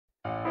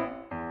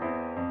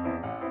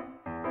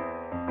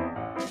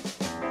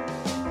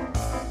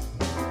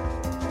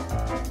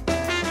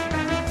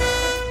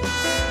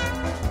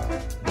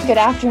Good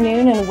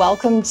afternoon and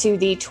welcome to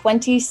the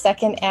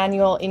 22nd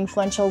Annual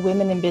Influential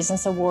Women in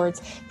Business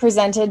Awards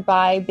presented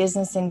by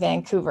Business in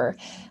Vancouver.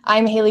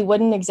 I'm Hayley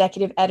Wooden,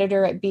 Executive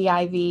Editor at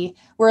BIV.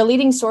 We're a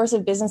leading source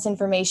of business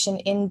information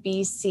in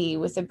BC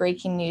with a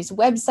breaking news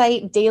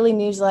website, daily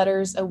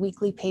newsletters, a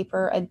weekly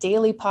paper, a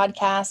daily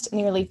podcast,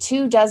 nearly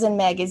 24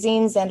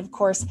 magazines, and of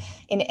course,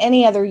 in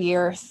any other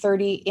year,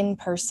 30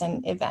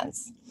 in-person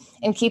events.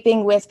 In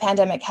keeping with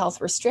pandemic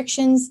health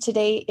restrictions,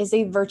 today is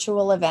a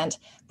virtual event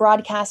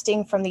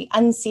broadcasting from the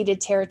unceded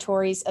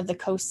territories of the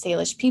Coast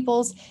Salish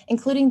peoples,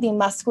 including the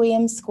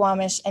Musqueam,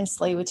 Squamish, and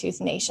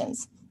Tsleil-Waututh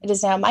nations. It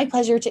is now my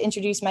pleasure to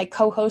introduce my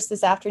co-host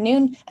this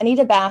afternoon,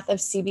 Anita Bath of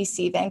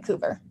CBC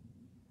Vancouver.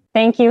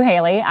 Thank you,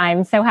 Hayley.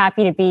 I'm so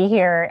happy to be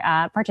here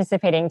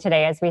participating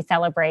today as we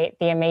celebrate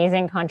the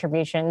amazing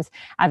contributions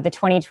of the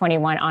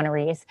 2021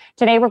 honorees.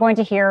 Today, we're going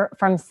to hear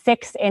from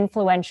 6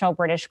 influential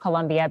British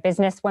Columbia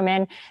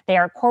businesswomen. They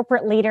are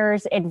corporate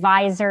leaders,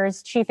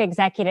 advisors, chief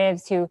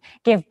executives who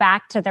give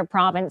back to their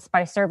province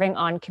by serving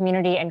on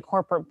community and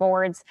corporate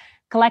boards.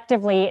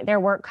 Collectively,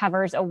 their work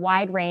covers a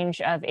wide range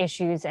of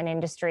issues and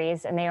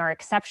industries, and they are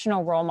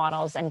exceptional role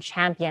models and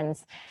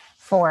champions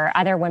for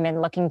other women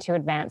looking to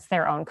advance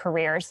their own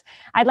careers.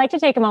 I'd like to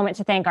take a moment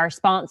to thank our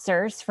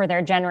sponsors for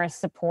their generous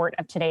support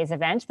of today's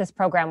event. This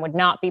program would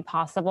not be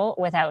possible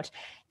without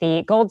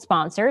the gold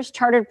sponsors,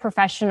 Chartered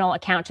Professional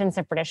Accountants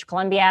of British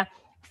Columbia,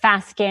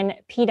 Fasken,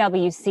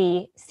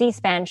 PwC,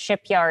 Seaspan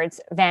Shipyards,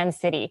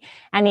 Vancity,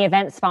 and the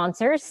event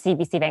sponsors,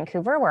 CBC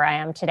Vancouver, where I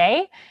am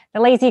today,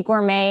 the Lazy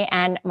Gourmet,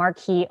 and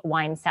Marquee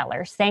Wine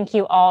Cellars. Thank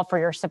you all for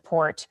your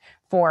support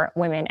for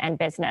women and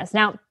business.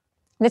 Now,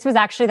 this was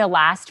actually the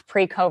last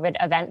pre-COVID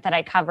event that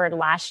I covered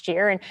last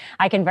year, and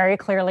I can very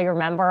clearly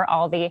remember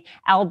all the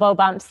elbow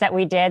bumps that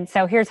we did.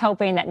 So here's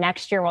hoping that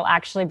next year we'll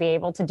actually be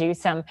able to do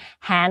some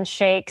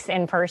handshakes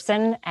in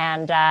person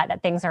and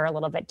that things are a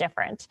little bit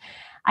different.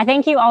 I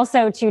thank you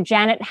also to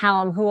Janet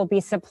Helm, who will be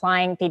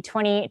supplying the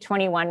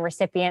 2021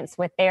 recipients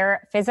with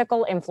their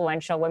Physical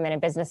Influential Women in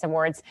Business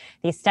Awards.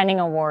 These stunning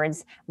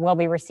awards will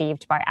be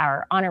received by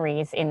our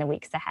honorees in the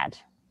weeks ahead.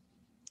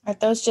 Aren't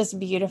those just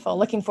beautiful?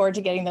 Looking forward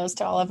to getting those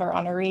to all of our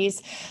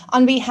honorees.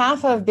 On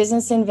behalf of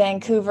Business in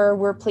Vancouver,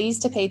 we're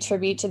pleased to pay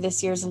tribute to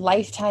this year's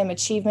Lifetime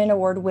Achievement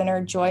Award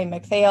winner, Joy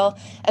McPhail,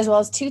 as well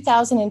as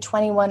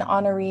 2021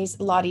 honorees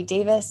Lottie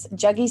Davis,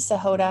 Juggy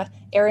Sahota,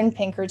 Erin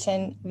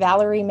Pinkerton,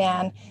 Valerie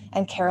Mann,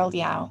 and Carol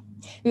Yao.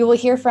 We will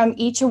hear from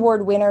each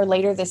award winner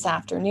later this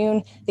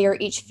afternoon. They are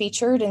each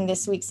featured in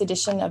this week's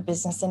edition of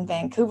Business in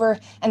Vancouver,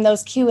 and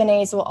those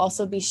Q&As will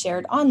also be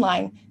shared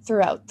online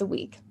throughout the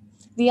week.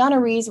 The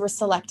honorees were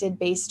selected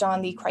based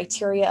on the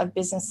criteria of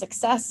business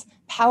success,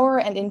 power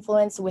and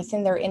influence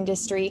within their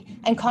industry,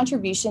 and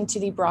contribution to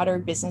the broader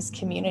business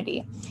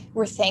community.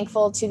 We're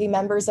thankful to the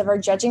members of our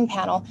judging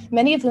panel,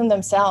 many of whom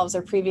themselves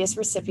are previous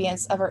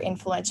recipients of our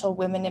Influential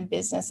Women in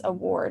Business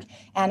Award: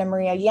 Anna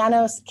Maria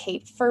Llanos,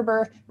 Kate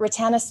Ferber,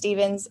 Ratana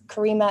Stevens,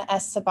 Karima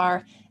S.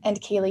 Sabar, and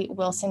Kaylee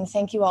Wilson.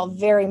 Thank you all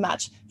very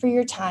much for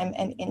your time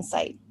and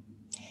insight.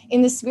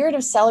 In the spirit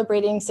of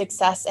celebrating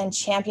success and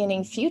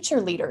championing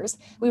future leaders,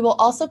 we will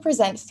also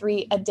present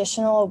 3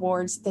 additional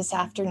awards this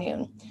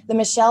afternoon. The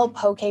Michelle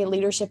Poke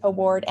Leadership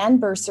Award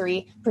and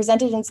Bursary,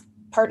 presented in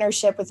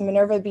partnership with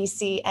Minerva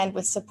BC and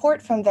with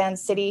support from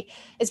Vancity,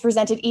 is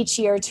presented each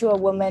year to a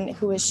woman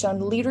who has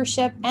shown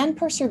leadership and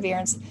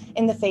perseverance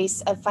in the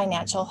face of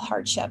financial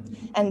hardship.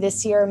 And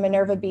this year,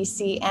 Minerva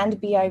BC and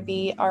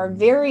BIV are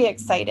very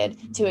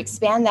excited to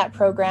expand that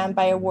program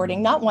by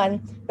awarding not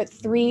 1, but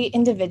 3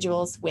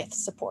 individuals with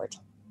support.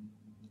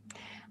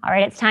 All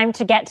right, it's time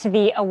to get to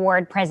the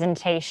award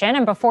presentation.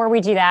 And before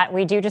we do that,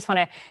 we do just want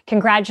to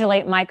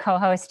congratulate my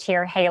co-host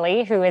here,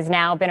 Hayley, who has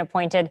now been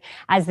appointed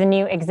as the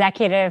new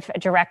executive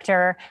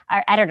director,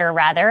 or editor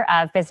rather,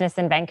 of Business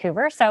in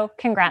Vancouver. So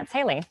congrats,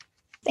 Hayley.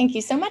 Thank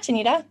you so much,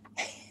 Anita.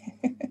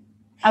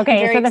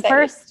 Okay, so the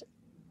first,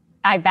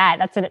 I bet,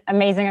 that's an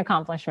amazing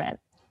accomplishment.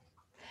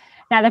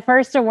 Now, the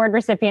first award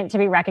recipient to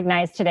be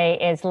recognized today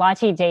is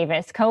Lottie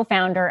Davis,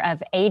 co-founder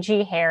of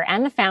AG Hair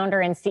and the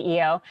founder and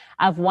CEO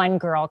of One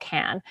Girl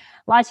Can.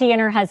 Lottie and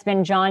her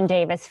husband, John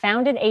Davis,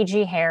 founded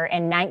AG Hair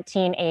in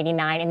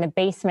 1989 in the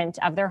basement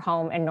of their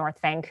home in North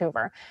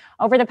Vancouver.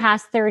 Over the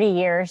past 30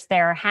 years,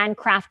 their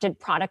handcrafted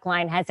product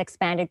line has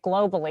expanded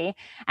globally,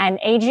 and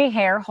AG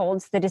Hair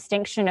holds the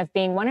distinction of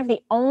being one of the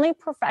only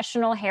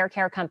professional hair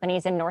care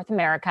companies in North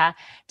America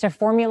to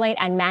formulate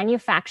and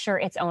manufacture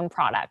its own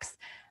products.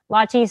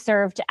 Lottie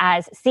served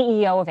as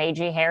CEO of AG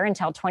Hair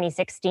until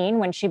 2016,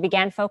 when she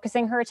began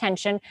focusing her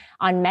attention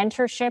on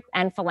mentorship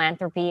and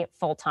philanthropy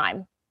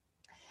full-time.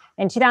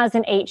 In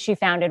 2008, she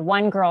founded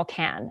One Girl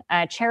Can,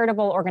 a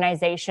charitable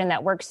organization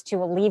that works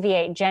to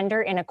alleviate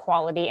gender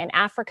inequality in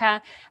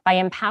Africa by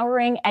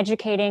empowering,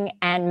 educating,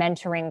 and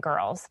mentoring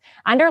girls.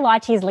 Under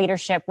Lottie's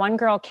leadership, One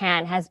Girl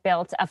Can has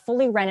built a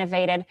fully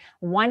renovated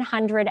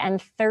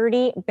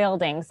 130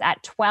 buildings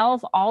at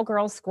 12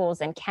 all-girls schools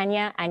in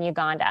Kenya and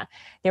Uganda.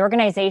 The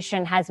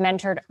organization has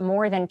mentored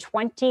more than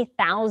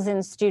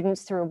 20,000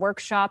 students through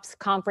workshops,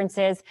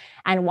 conferences,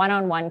 and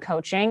one-on-one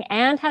coaching,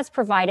 and has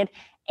provided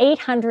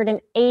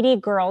 880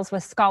 girls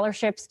with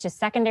scholarships to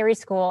secondary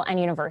school and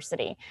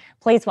university.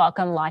 Please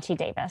welcome Lottie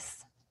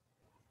Davis.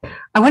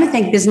 I want to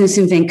thank Business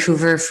in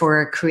Vancouver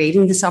for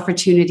creating this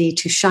opportunity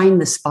to shine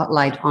the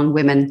spotlight on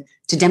women,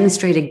 to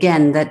demonstrate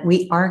again that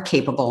we are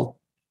capable.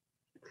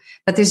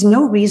 But there's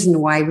no reason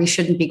why we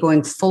shouldn't be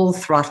going full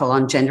throttle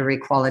on gender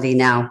equality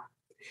now.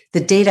 The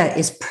data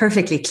is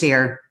perfectly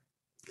clear.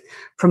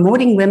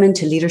 Promoting women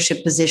to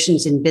leadership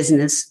positions in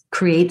business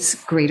creates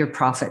greater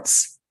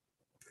profits.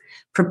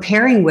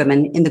 Preparing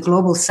women in the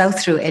Global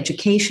South through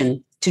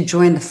education to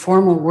join the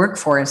formal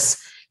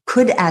workforce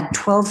could add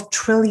 $12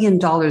 trillion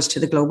to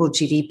the global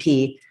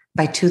GDP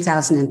by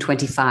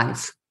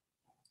 2025.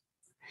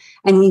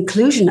 And the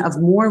inclusion of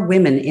more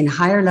women in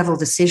higher level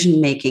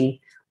decision-making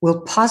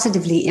will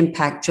positively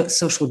impact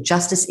social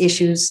justice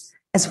issues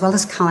as well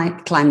as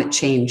climate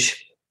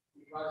change.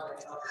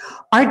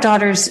 Our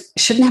daughters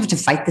shouldn't have to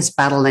fight this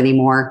battle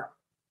anymore.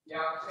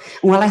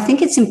 While I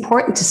think it's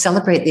important to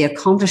celebrate the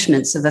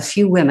accomplishments of a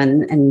few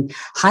women and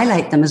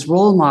highlight them as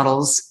role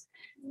models,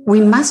 we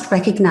must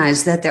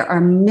recognize that there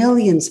are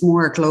millions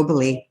more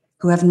globally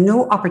who have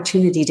no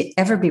opportunity to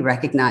ever be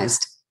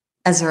recognized,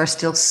 as there are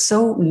still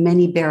so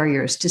many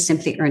barriers to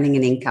simply earning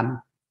an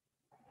income.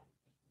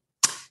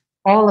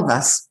 All of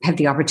us have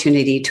the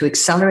opportunity to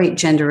accelerate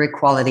gender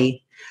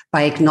equality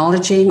by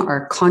acknowledging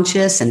our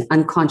conscious and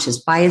unconscious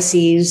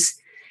biases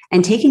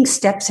and taking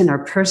steps in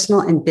our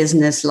personal and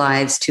business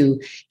lives to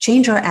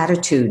change our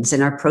attitudes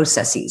and our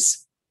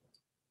processes.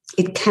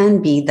 It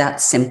can be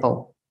that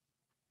simple.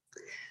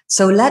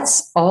 So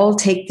let's all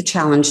take the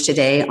challenge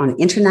today on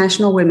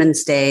International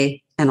Women's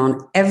Day and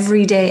on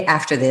every day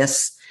after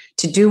this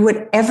to do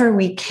whatever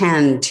we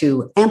can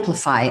to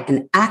amplify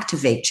and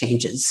activate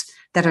changes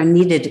that are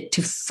needed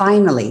to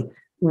finally,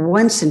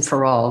 once and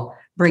for all,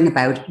 bring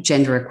about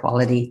gender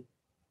equality.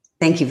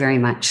 Thank you very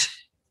much.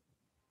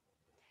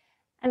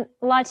 And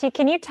Lottie,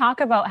 can you talk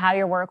about how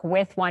your work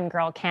with One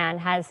Girl Can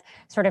has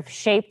sort of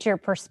shaped your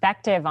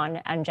perspective on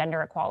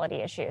gender equality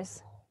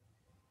issues?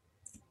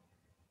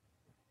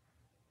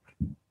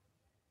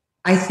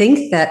 I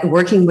think that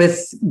working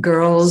with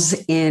girls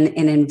in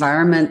an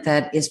environment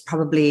that is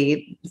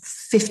probably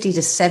 50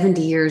 to 70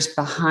 years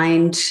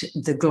behind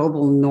the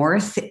global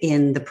north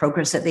in the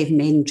progress that they've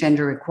made in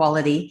gender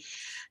equality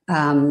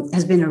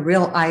has been a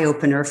real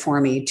eye-opener for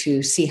me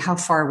to see how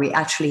far we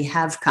actually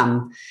have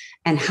come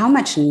and how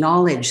much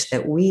knowledge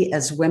that we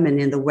as women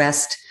in the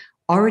West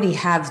already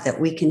have that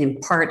we can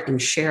impart and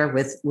share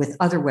with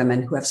other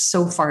women who have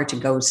so far to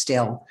go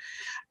still.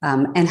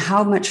 And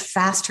how much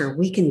faster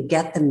we can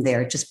get them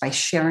there just by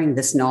sharing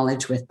this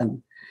knowledge with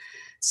them.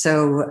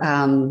 So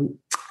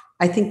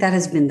I think that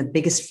has been the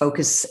biggest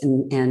focus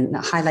and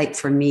highlight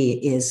for me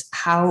is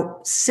how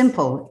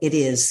simple it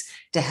is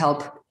to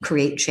help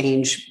create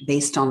change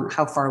based on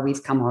how far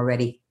we've come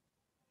already.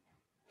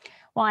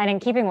 Well, and in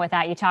keeping with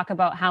that, you talk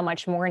about how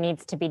much more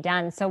needs to be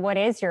done. So what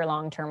is your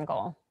long-term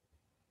goal?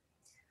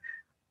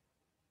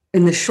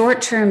 In the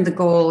short term, the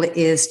goal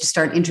is to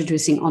start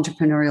introducing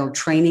entrepreneurial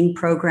training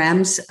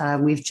programs.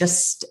 We've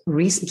just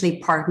recently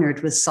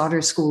partnered with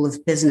Sauder School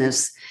of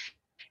Business,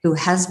 who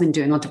has been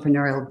doing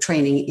entrepreneurial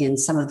training in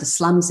some of the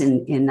slums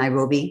in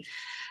Nairobi.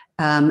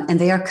 And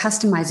they are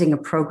customizing a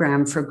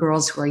program for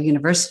girls who are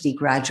university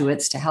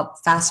graduates to help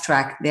fast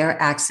track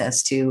their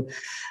access to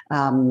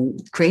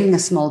creating a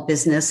small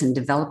business and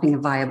developing a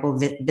viable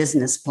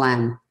business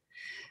plan.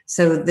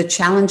 So the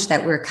challenge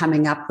that we're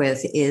coming up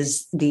with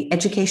is the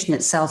education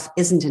itself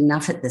isn't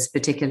enough at this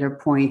particular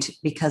point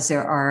because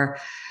there are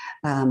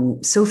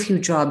so few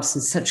jobs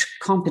and such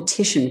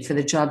competition for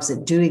the jobs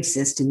that do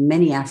exist in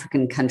many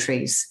African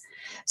countries.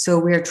 So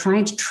we're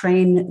trying to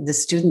train the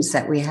students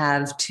that we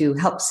have to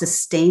help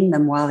sustain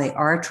them while they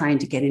are trying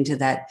to get into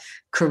that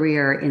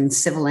career in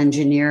civil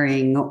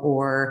engineering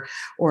or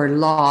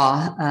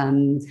law,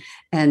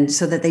 and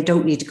so that they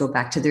don't need to go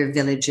back to their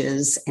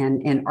villages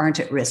and aren't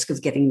at risk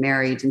of getting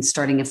married and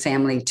starting a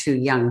family too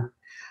young.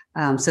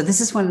 So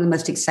this is one of the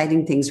most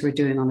exciting things we're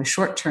doing on a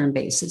short-term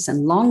basis.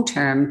 And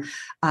long-term,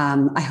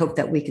 I hope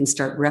that we can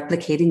start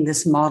replicating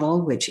this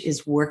model, which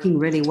is working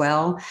really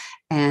well,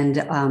 and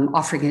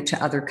offering it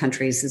to other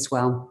countries as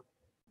well.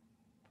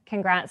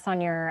 Congrats on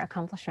your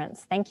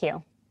accomplishments. Thank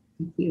you.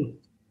 Thank you.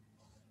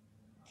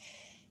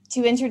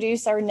 To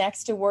introduce our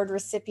next award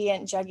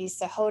recipient, Juggy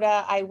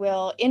Sahota, I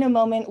will in a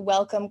moment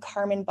welcome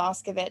Carmen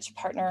Boscovich,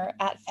 partner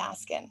at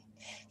Fasken.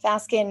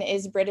 Fasken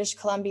is British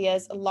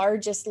Columbia's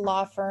largest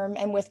law firm,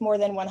 and with more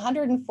than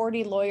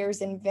 140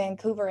 lawyers in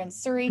Vancouver and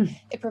Surrey,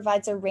 it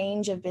provides a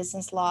range of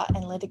business law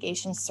and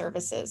litigation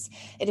services.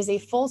 It is a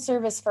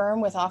full-service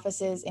firm with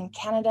offices in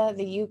Canada,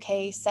 the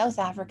UK, South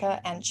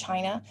Africa, and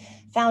China.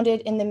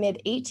 Founded in the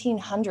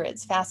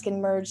mid-1800s, Fasken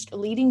merged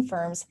leading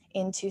firms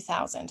in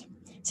 2000.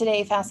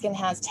 Today, Fasken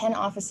has 10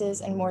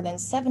 offices and more than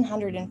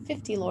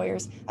 750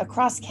 lawyers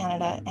across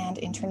Canada and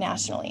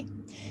internationally.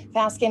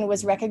 Fasken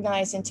was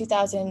recognized in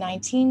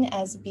 2019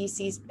 as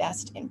BC's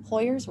best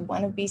employers,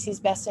 one of BC's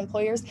best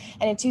employers,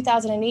 and in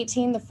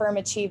 2018, the firm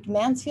achieved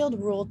Mansfield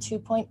Rule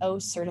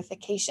 2.0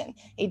 certification,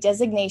 a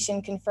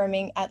designation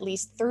confirming at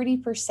least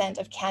 30%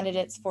 of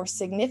candidates for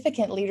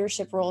significant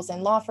leadership roles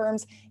in law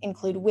firms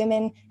include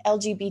women,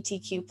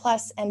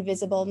 LGBTQ+, and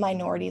visible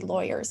minority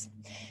lawyers.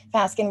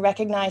 Fasken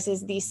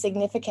recognizes the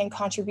significant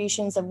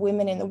contributions of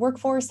women in the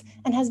workforce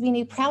and has been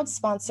a proud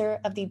sponsor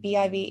of the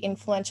BIV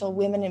Influential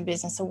Women in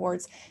Business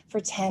Awards for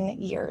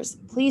 10 years.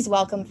 Please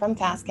welcome from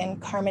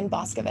Fasken, Carmen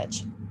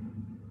Boscovich.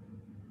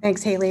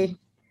 Thanks, Haley.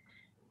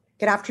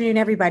 Good afternoon,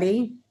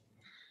 everybody.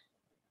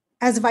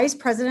 As Vice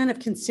President of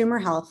Consumer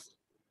Health,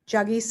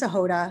 Juggy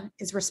Sahota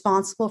is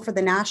responsible for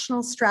the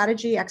national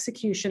strategy,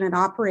 execution, and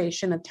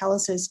operation of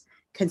TELUS's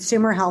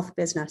consumer health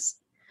business.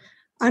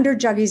 Under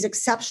Juggy's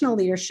exceptional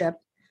leadership,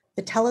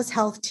 the TELUS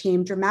Health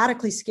team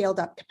dramatically scaled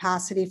up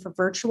capacity for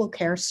virtual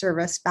care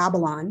service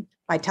Babylon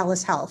by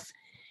TELUS Health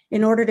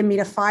in order to meet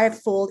a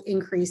 5-fold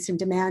increase in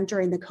demand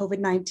during the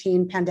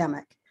COVID-19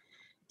 pandemic.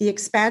 The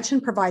expansion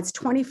provides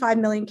 25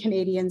 million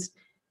Canadians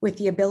with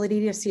the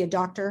ability to see a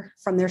doctor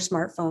from their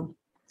smartphone.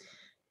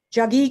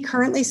 Juggy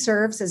currently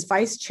serves as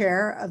Vice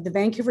Chair of the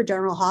Vancouver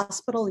General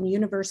Hospital and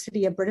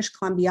University of British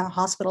Columbia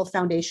Hospital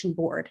Foundation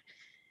Board.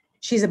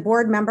 She's a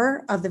board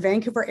member of the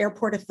Vancouver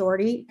Airport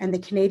Authority and the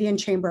Canadian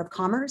Chamber of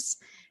Commerce.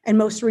 And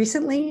most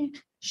recently,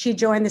 she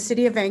joined the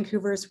City of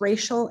Vancouver's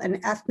Racial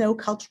and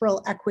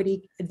Ethno-Cultural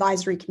Equity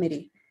Advisory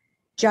Committee.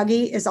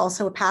 Juggy is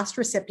also a past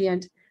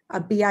recipient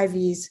of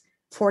BIV's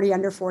 40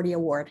 Under 40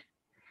 Award.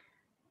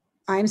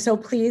 I'm so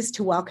pleased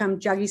to welcome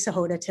Juggy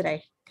Sahota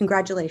today.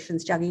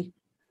 Congratulations, Juggy.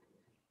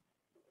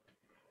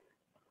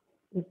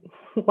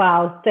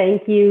 Wow,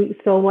 thank you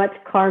so much,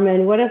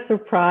 Carmen. What a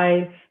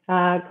surprise.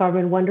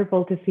 Carmen,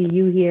 wonderful to see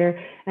you here,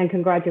 and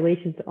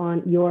congratulations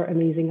on your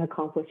amazing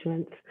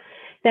accomplishments.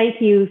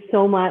 Thank you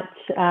so much,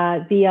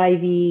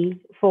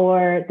 BIV,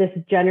 for this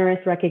generous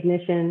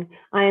recognition.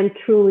 I am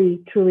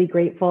truly, truly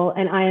grateful,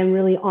 and I am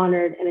really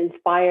honored and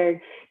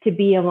inspired to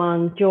be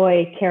among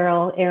Joy,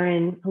 Carol,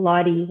 Erin,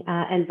 Lottie,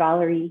 and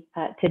Valerie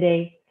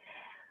today.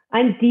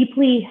 I'm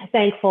deeply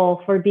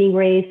thankful for being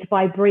raised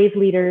by brave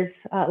leaders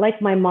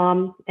like my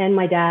mom and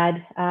my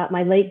dad,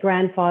 my late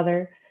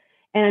grandfather,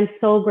 and I'm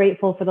so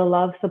grateful for the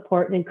love,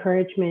 support, and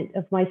encouragement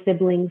of my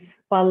siblings,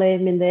 Pale,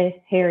 Minde,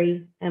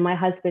 Harry, and my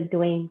husband,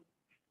 Dwayne.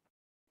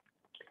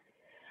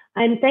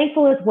 I'm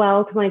thankful as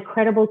well to my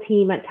incredible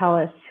team at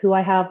TELUS, who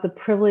I have the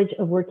privilege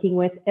of working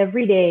with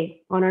every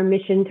day on our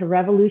mission to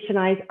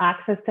revolutionize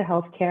access to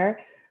healthcare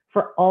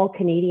for all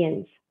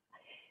Canadians.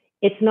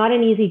 It's not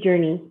an easy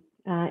journey.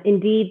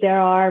 Indeed,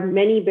 there are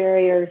many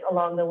barriers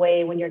along the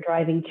way when you're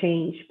driving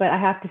change, but I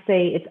have to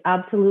say it's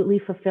absolutely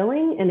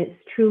fulfilling and it's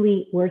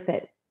truly worth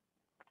it.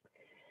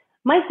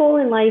 My goal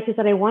in life is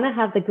that I want to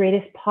have the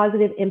greatest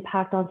positive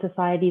impact on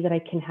society that I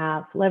can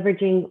have,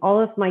 leveraging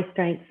all of my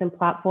strengths and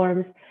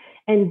platforms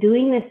and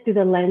doing this through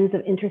the lens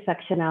of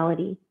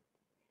intersectionality.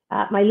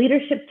 My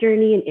leadership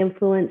journey and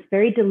influence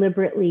very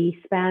deliberately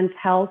spans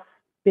health,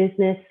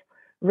 business,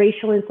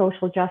 racial and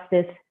social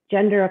justice,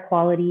 gender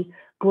equality,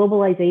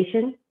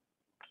 globalization.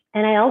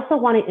 And I also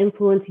want to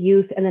influence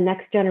youth and the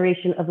next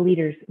generation of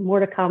leaders. More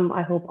to come,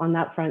 I hope, on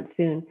that front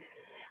soon.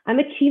 I'm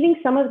achieving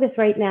some of this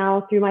right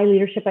now through my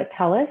leadership at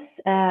TELUS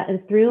and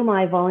through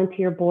my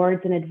volunteer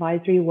boards and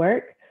advisory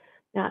work.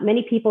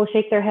 Many people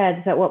shake their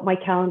heads at what my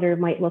calendar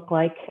might look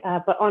like,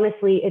 but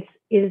honestly, it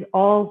is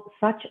all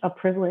such a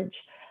privilege.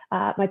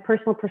 My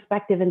personal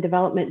perspective and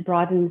development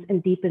broadens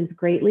and deepens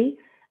greatly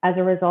as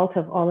a result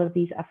of all of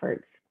these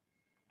efforts.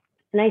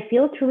 And I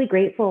feel truly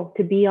grateful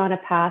to be on a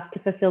path to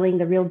fulfilling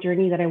the real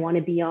journey that I want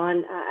to be on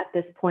at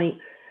this point.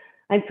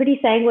 I'm pretty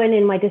sanguine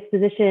in my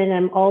disposition.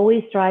 I'm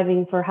always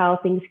striving for how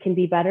things can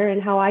be better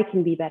and how I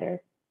can be better.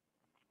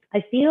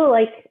 I feel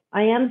like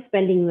I am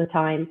spending the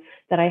time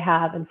that I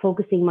have and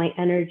focusing my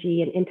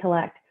energy and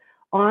intellect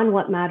on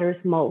what matters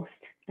most.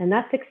 And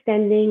that's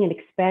extending and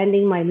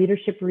expanding my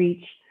leadership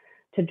reach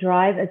to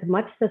drive as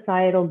much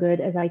societal good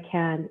as I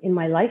can in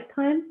my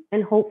lifetime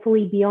and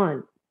hopefully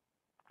beyond.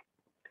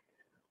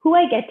 Who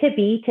I get to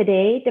be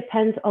today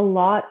depends a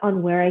lot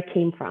on where I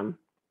came from.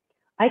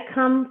 I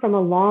come from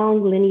a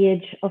long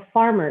lineage of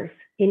farmers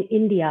in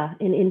India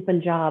and in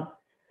Punjab.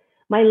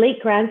 My late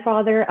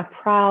grandfather, a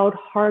proud,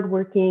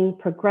 hardworking,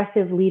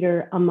 progressive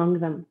leader among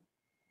them.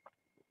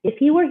 If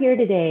he were here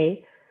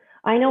today,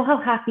 I know how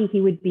happy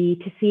he would be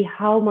to see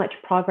how much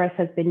progress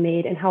has been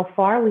made and how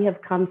far we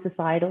have come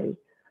societally.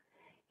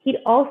 He'd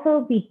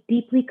also be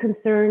deeply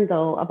concerned,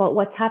 though, about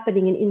what's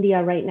happening in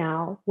India right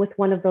now with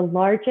one of the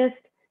largest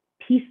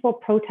peaceful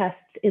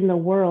protests in the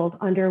world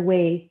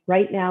underway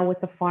right now with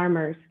the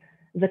farmers,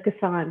 the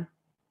Kisan.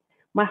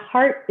 My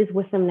heart is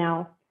with them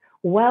now.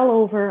 Well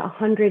over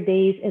 100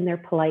 days in their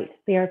plight.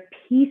 They are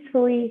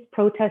peacefully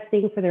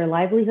protesting for their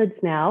livelihoods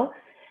now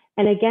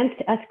and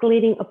against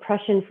escalating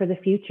oppression for the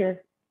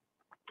future.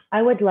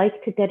 I would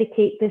like to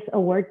dedicate this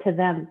award to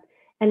them,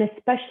 and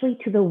especially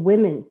to the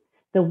women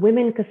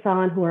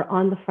Kisan who are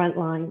on the front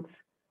lines.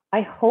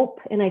 I hope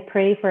and I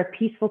pray for a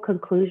peaceful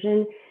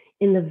conclusion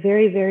in the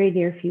very, very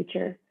near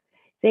future.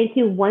 Thank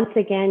you once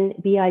again,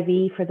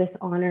 BIV, for this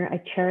honor. I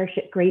cherish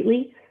it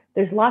greatly.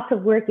 There's lots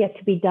of work yet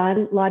to be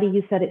done. Lottie,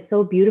 you said it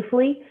so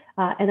beautifully,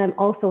 and I'm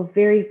also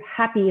very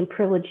happy and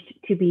privileged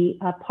to be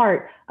a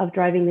part of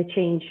driving the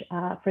change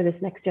for this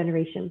next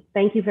generation.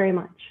 Thank you very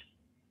much.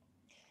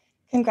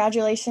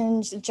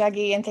 Congratulations,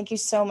 Juggy, and thank you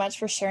so much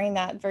for sharing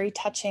that very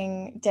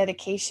touching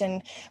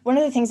dedication. One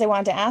of the things I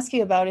wanted to ask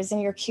you about is in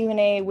your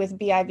Q&A with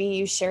BIV,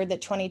 you shared that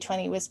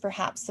 2020 was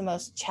perhaps the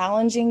most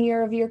challenging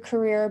year of your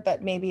career,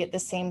 but maybe at the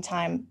same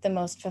time, the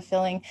most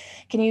fulfilling.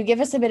 Can you give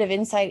us a bit of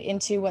insight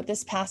into what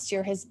this past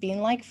year has been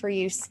like for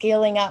you,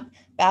 scaling up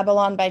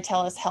Babylon by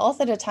TELUS Health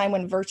at a time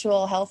when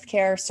virtual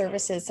healthcare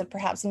services have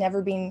perhaps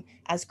never been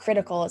as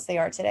critical as they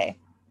are today?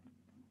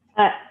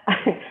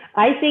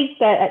 I think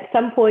that at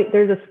some point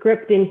there's a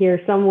script in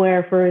here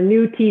somewhere for a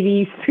new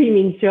TV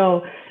streaming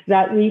show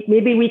that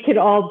maybe we could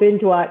all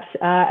binge watch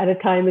at a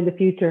time in the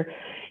future.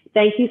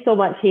 Thank you so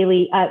much,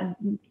 Haley.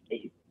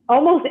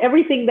 Almost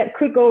everything that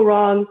could go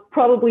wrong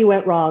probably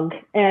went wrong,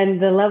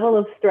 and the level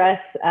of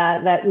stress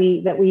that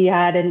we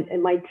had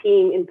and my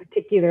team in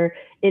particular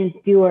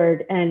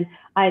endured. And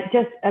I'm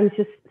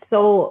just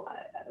so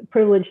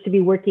privileged to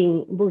be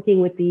working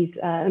with these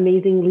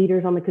amazing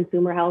leaders on the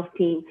consumer health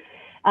team.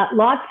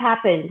 Lots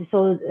happened.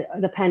 So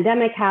the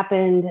pandemic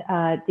happened,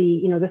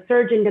 the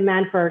surge in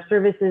demand for our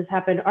services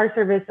happened. Our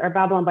service, our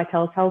Babylon by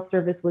TELUS Health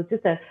service, was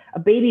just a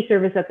baby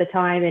service at the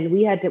time. And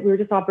we were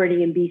just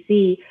operating in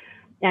BC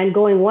and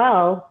going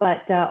well,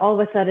 but all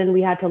of a sudden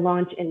we had to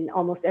launch in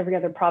almost every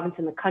other province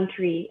in the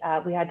country.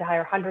 We had to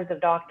hire hundreds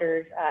of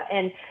doctors,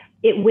 and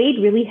it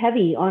weighed really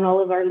heavy on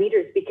all of our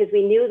leaders because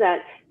we knew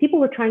that people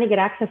were trying to get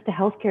access to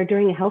healthcare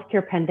during a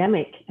healthcare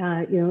pandemic.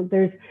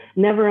 There's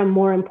never a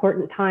more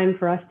important time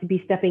for us to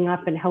be stepping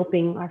up and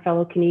helping our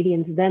fellow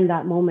Canadians than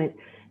that moment.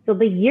 So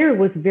the year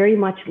was very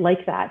much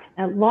like that,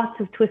 lots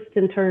of twists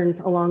and turns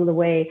along the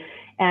way,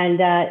 and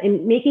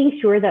in making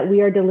sure that we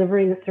are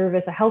delivering a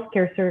service, a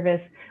healthcare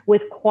service,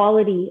 with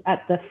quality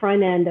at the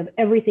front end of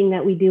everything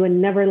that we do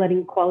and never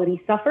letting quality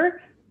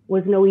suffer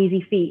was no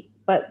easy feat.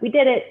 But we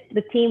did it.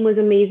 The team was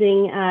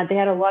amazing. They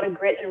had a lot of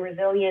grit and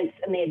resilience,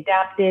 and they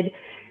adapted.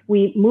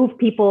 We moved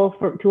people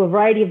to a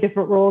variety of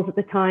different roles at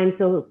the time,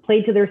 so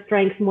played to their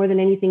strengths more than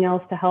anything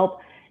else to help.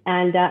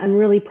 And I'm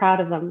really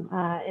proud of them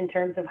in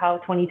terms of how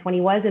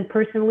 2020 was. And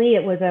personally,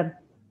 it was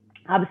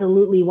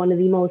absolutely one of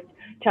the most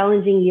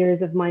challenging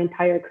years of my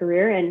entire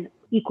career, and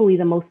equally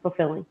the most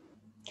fulfilling.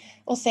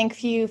 Well,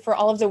 thank you for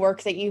all of the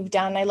work that you've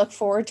done. I look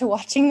forward to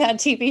watching that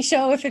TV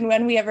show if and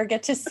when we ever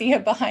get to see a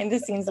behind the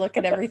scenes look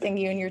at everything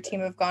you and your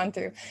team have gone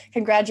through.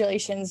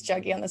 Congratulations,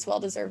 Juggy, on this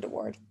well-deserved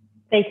award.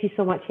 Thank you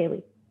so much,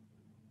 Haley.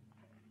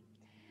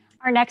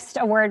 Our next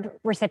award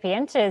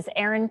recipient is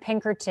Erin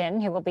Pinkerton,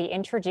 who will be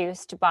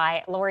introduced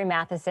by Lori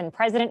Matheson,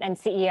 President and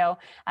CEO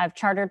of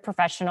Chartered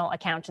Professional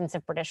Accountants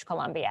of British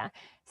Columbia.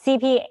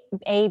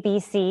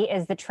 CPABC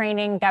is the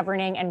training,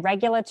 governing, and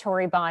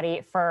regulatory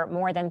body for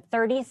more than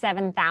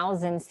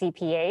 37,000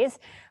 CPAs.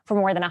 For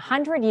more than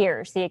 100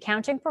 years, the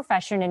accounting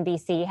profession in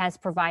BC has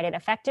provided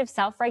effective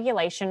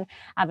self-regulation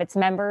of its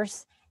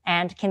members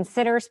and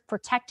considers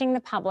protecting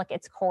the public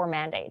its core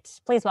mandate.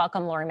 Please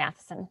welcome Lori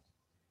Matheson.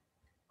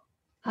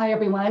 Hi,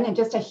 everyone, and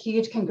just a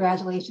huge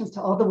congratulations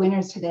to all the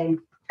winners today.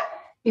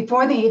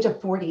 Before the age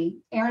of 40,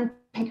 Erin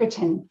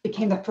Pinkerton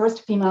became the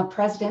first female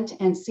president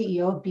and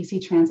CEO of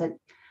BC Transit.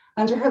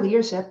 Under her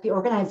leadership, the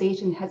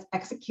organization has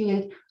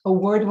executed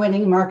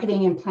award-winning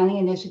marketing and planning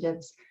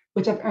initiatives,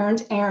 which have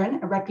earned Erin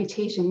a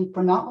reputation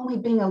for not only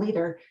being a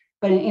leader,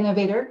 but an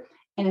innovator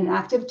and an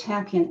active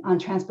champion on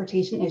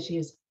transportation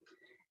issues.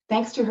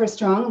 Thanks to her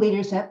strong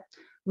leadership,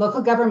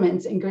 local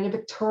governments in Greater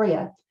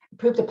Victoria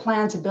approved a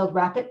plan to build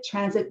rapid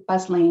transit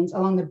bus lanes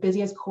along the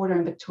busiest corridor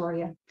in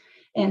Victoria.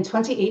 In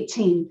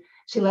 2018,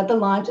 she led the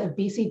launch of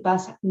BC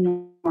Bus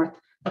North,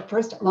 the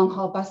first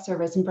long-haul bus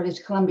service in British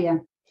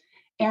Columbia.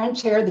 Erin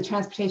chaired the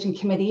Transportation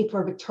Committee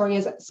for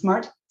Victoria's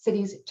Smart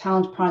Cities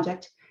Challenge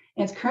project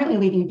and is currently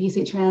leading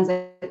BC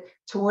Transit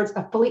towards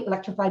a fully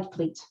electrified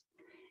fleet.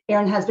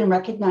 Erin has been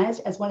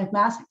recognized as one of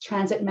Mass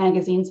Transit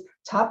Magazine's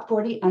top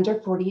 40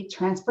 under 40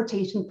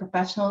 transportation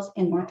professionals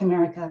in North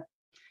America.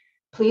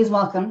 Please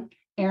welcome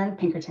Erin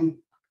Pinkerton.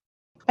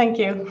 Thank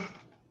you.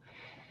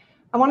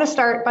 I want to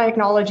start by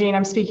acknowledging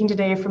I'm speaking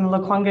today from the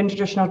Lekwungen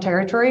Traditional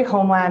Territory,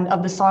 homeland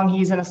of the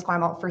Songhees and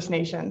Esquimalt First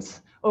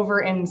Nations,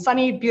 over in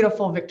sunny,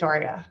 beautiful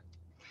Victoria.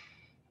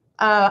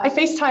 I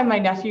FaceTimed my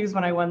nephews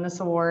when I won this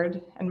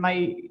award, and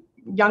my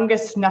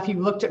youngest nephew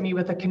looked at me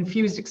with a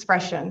confused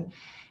expression,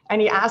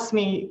 and he asked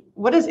me,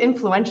 "What does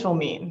influential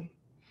mean?"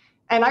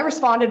 And I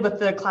responded with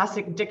the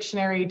classic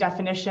dictionary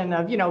definition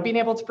of, being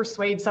able to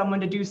persuade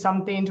someone to do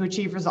something to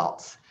achieve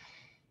results.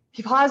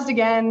 He paused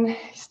again,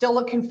 he still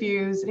looked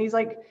confused, and he's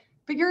like,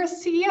 but you're a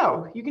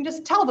CEO, you can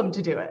just tell them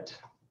to do it.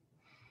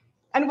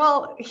 And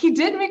while he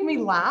did make me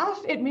laugh,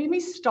 it made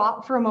me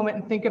stop for a moment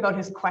and think about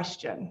his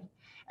question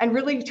and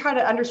really try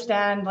to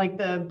understand, like,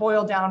 the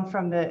boil down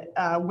from the,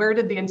 where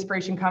did the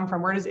inspiration come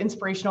from? Where does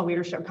inspirational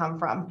leadership come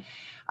from?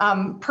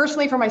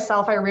 Personally, for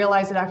myself, I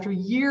realized that after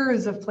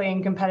years of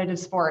playing competitive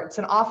sports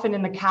and often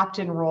in the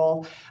captain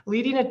role,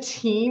 leading a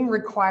team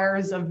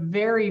requires a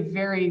very,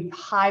 very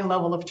high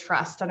level of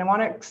trust. And I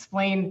want to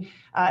explain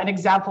an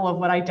example of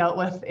what I dealt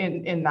with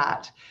in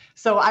that.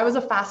 So I was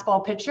a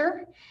fastball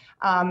pitcher.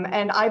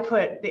 And I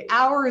put the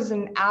hours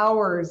and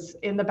hours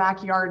in the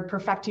backyard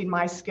perfecting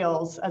my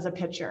skills as a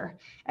pitcher.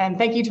 And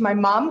thank you to my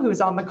mom, who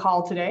is on the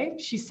call today.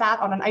 She sat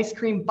on an ice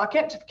cream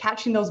bucket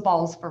catching those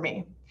balls for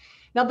me.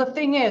 Now, the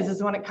thing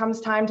is when it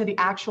comes time to the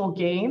actual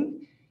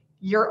game,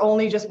 you're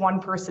only just one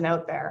person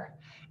out there.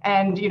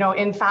 And,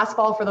 in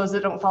fastball, for those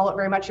that don't follow it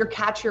very much, your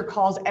catcher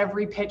calls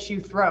every pitch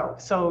you throw.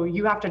 So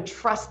you have to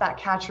trust that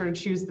catcher to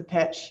choose the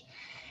pitch.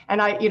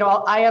 And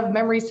I have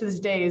memories to this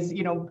day is,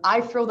 I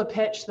throw the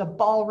pitch, the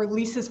ball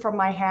releases from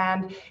my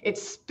hand, it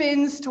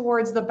spins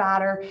towards the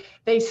batter,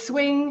 they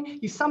swing,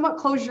 you somewhat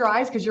close your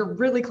eyes because you're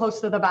really close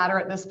to the batter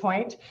at this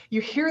point. You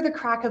hear the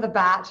crack of the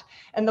bat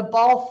and the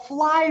ball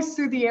flies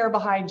through the air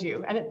behind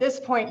you. And at this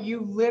point,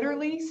 you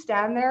literally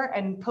stand there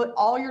and put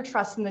all your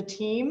trust in the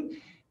team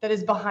that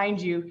is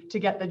behind you to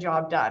get the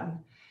job done.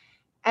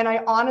 And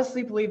I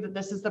honestly believe that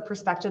this is the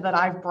perspective that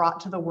I've brought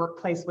to the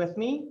workplace with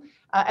me.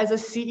 As a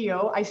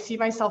CEO, I see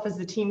myself as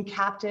the team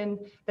captain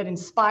that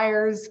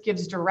inspires,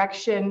 gives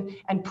direction,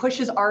 and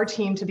pushes our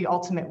team to the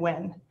ultimate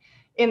win.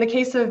 In the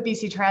case of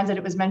BC Transit,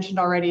 it was mentioned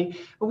already,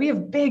 but we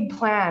have big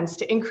plans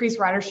to increase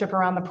ridership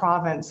around the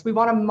province. We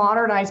want to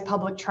modernize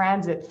public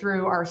transit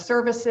through our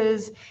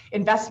services,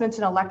 investments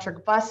in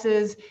electric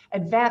buses,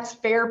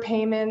 advanced fare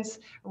payments,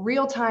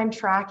 real-time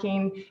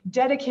tracking,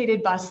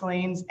 dedicated bus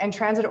lanes, and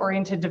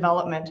transit-oriented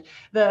development.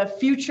 The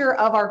future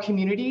of our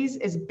communities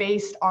is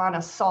based on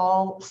a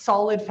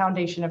solid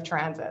foundation of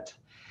transit.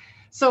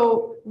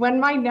 So when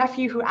my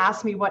nephew who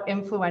asked me what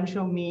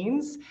influential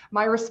means,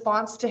 my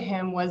response to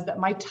him was that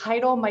my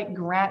title might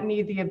grant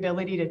me the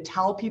ability to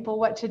tell people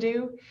what to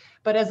do,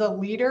 but as a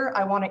leader,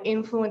 I want to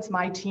influence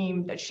my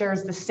team that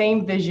shares the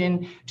same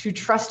vision to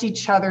trust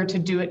each other to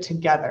do it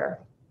together.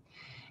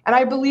 And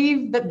I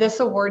believe that this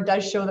award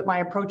does show that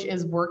my approach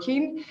is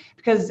working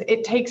because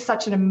it takes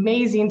such an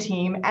amazing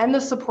team and the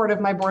support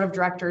of my board of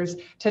directors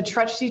to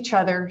trust each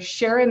other,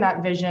 share in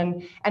that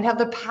vision, and have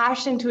the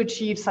passion to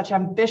achieve such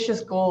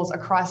ambitious goals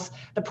across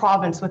the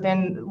province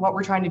within what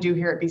we're trying to do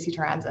here at BC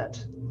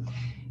Transit.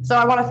 So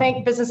I want to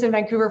thank Business in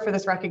Vancouver for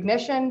this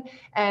recognition.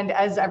 And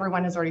as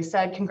everyone has already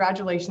said,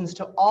 congratulations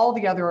to all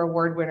the other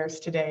award winners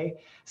today.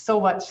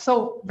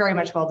 So very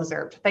much well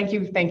deserved. Thank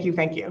you, thank you,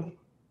 thank you.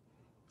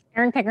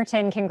 Erin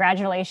Pinkerton,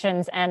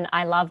 congratulations. And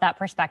I love that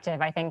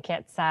perspective. I think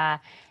it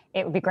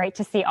would be great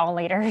to see all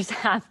leaders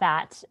have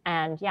that.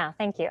 And yeah,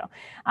 thank you.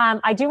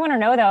 I do want to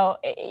know though,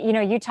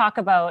 you talk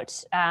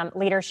about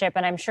leadership,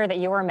 and I'm sure that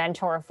you were a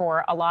mentor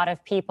for a lot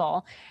of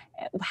people.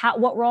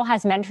 What role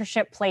has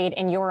mentorship played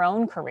in your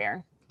own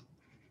career?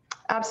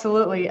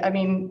 Absolutely. I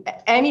mean,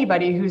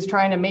 anybody who's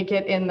trying to make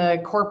it in the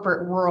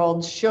corporate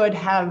world should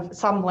have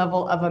some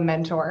level of a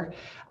mentor.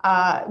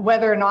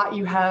 Whether or not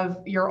you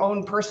have your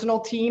own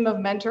personal team of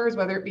mentors,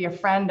 whether it be a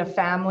friend, a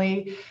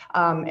family,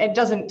 to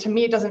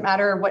me, it doesn't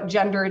matter what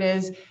gender it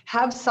is.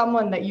 Have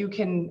someone that you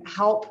can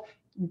help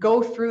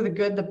go through the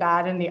good, the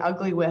bad, and the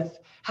ugly with.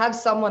 Have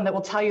someone that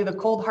will tell you the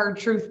cold, hard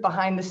truth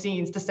behind the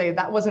scenes to say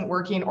that wasn't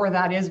working or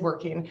that is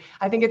working.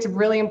 I think it's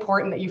really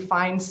important that you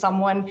find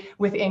someone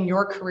within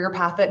your career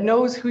path that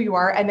knows who you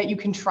are and that you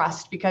can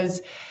trust,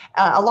 because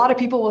a lot of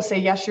people will say,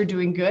 yes, you're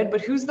doing good,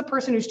 but who's the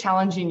person who's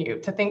challenging you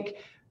to think,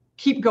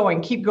 keep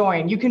going,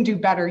 you can do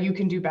better, you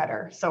can do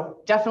better. So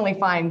definitely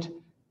find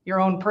your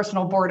own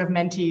personal board of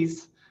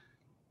mentees.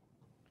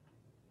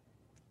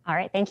 All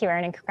right, thank you,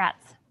 Erin, and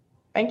congrats.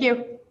 Thank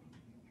you.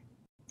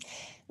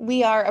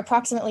 We are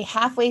approximately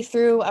halfway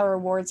through our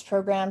awards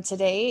program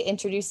today.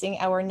 Introducing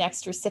our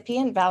next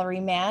recipient, Valerie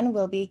Mann,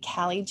 will be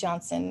Callie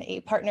Johnson, a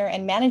partner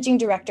and managing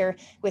director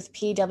with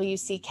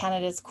PwC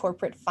Canada's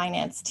corporate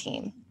finance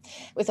team.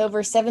 With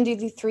over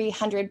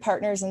 7,300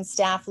 partners and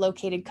staff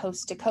located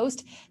coast to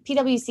coast,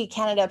 PwC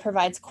Canada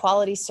provides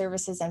quality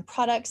services and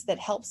products that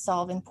help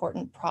solve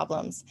important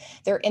problems.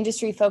 Their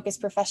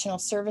industry-focused professional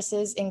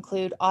services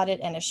include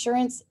audit and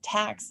assurance,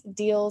 tax,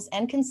 deals,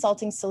 and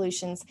consulting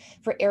solutions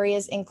for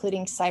areas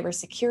including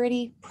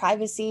cybersecurity,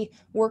 privacy,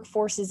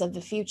 workforces of the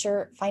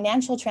future,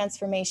 financial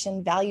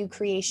transformation, value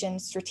creation,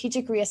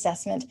 strategic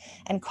reassessment,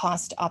 and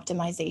cost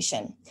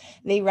optimization.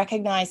 They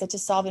recognize that to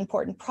solve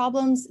important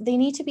problems, they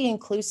need to be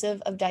inclusive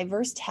inclusive of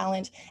diverse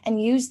talent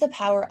and use the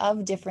power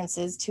of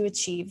differences to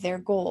achieve their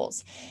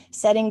goals.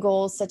 Setting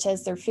goals such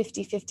as their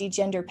 50-50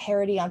 gender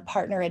parity on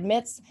Partner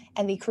Admits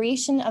and the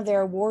creation of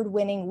their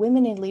award-winning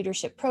Women in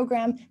Leadership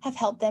program have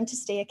helped them to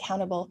stay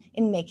accountable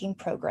in making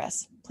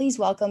progress. Please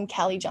welcome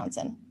Callie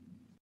Johnson.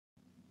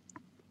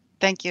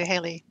 Thank you,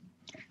 Haley.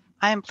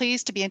 I am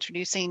pleased to be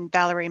introducing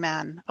Valerie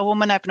Mann, a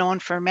woman I've known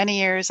for many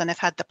years and have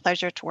had the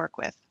pleasure to work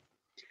with.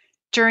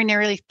 During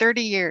nearly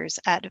 30 years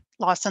at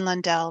Lawson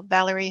Lundell,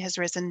 Valerie has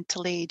risen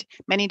to lead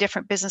many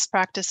different business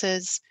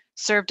practices,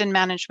 served in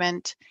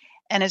management,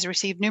 and has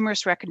received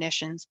numerous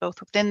recognitions,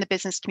 both within the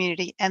business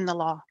community and the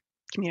law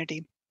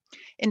community.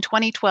 In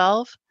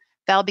 2012,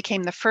 Val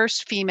became the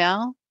first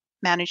female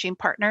managing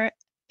partner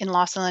in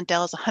Lawson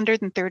Lundell's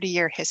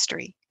 130-year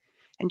history.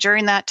 And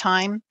during that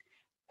time,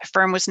 the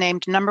firm was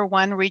named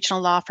 #1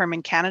 regional law firm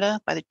in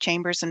Canada by the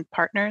Chambers and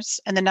Partners,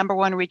 and the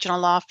 #1 regional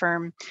law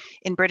firm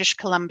in British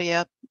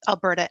Columbia,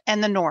 Alberta,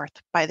 and the North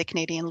by the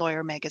Canadian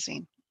Lawyer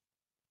magazine.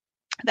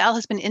 Val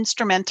has been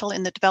instrumental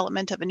in the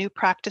development of a new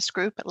practice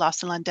group at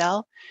Lawson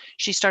Lundell.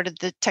 She started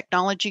the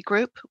technology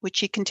group, which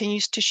she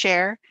continues to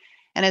share,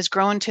 and has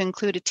grown to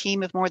include a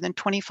team of more than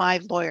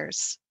 25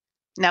 lawyers.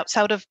 And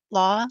outside of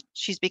law,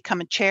 she's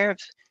become a chair of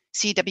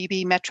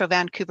CWB Metro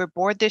Vancouver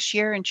board this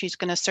year, and she's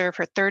going to serve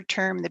her third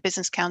term in the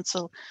Business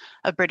Council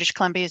of British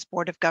Columbia's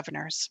Board of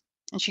Governors.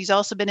 And she's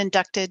also been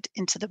inducted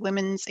into the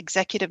Women's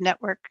Executive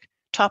Network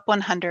Top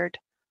 100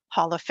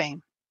 Hall of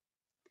Fame.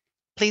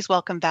 Please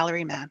welcome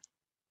Valerie Mann.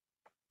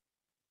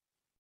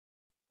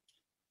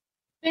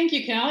 Thank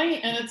you,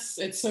 Callie, and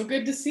it's so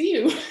good to see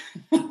you.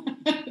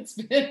 It's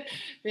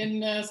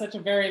been such a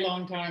very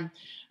long time.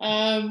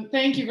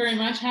 Thank you very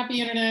much. Happy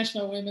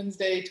International Women's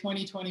Day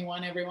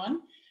 2021,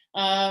 everyone.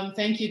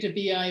 Thank you to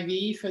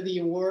BIV for the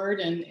award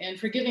and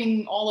for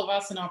giving all of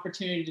us an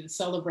opportunity to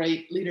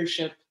celebrate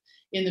leadership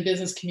in the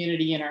business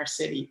community in our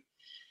city.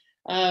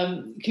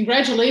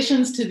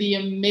 Congratulations to the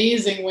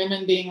amazing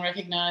women being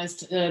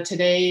recognized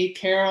today.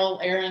 Carol,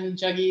 Erin,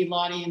 Juggy,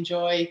 Lottie, and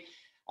Joy.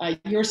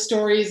 Your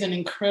stories and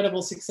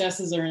incredible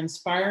successes are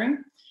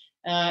inspiring,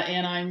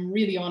 and I'm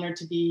really honored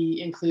to be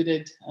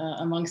included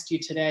amongst you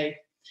today.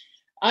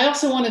 I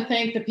also want to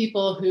thank the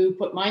people who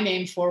put my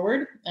name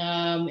forward,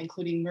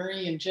 including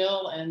Murray and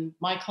Jill and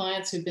my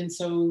clients who've been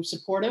so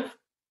supportive.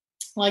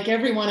 Like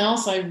everyone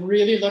else, I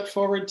really look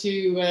forward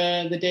to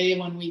the day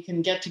when we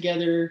can get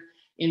together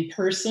in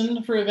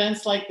person for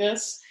events like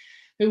this.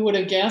 Who would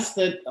have guessed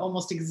that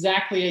almost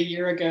exactly a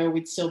year ago,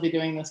 we'd still be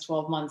doing this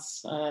 12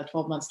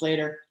 months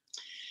later.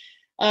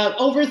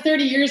 Over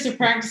 30 years of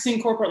practicing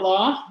corporate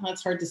law,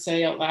 that's hard to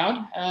say out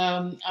loud.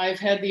 I've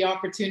had the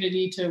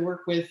opportunity to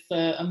work with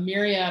a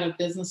myriad of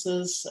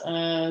businesses,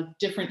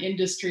 different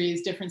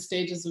industries, different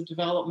stages of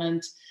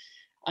development.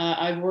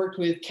 I've worked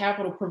with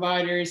capital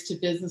providers to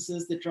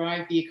businesses that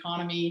drive the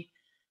economy.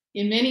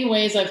 In many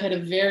ways, I've had a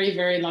very,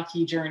 very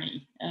lucky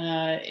journey,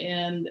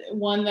 and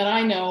one that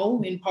I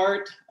know in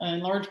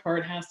large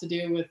part has to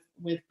do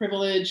with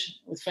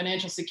privilege, with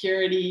financial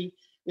security,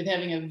 with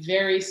having a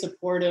very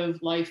supportive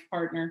life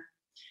partner.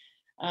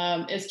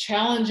 As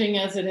challenging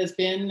as it has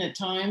been at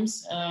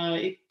times,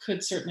 it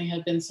could certainly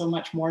have been so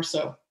much more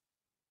so.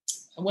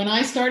 When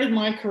I started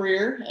my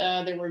career,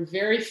 there were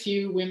very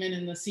few women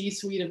in the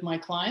C-suite of my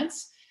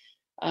clients.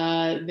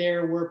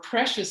 There were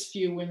precious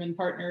few women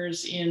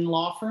partners in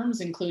law firms,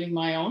 including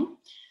my own.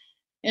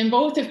 And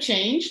both have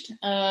changed.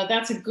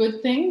 That's a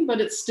good thing,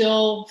 but it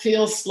still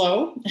feels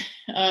slow.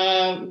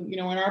 In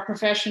our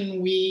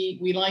profession,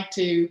 we like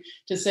to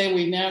say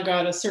we've now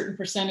got a certain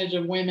percentage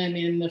of women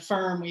in the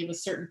firm. We have a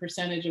certain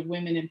percentage of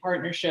women in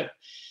partnership.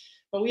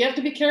 But we have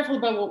to be careful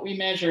about what we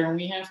measure, and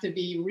we have to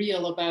be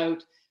real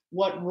about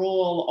what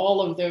role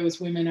all of those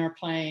women are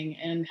playing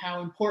and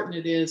how important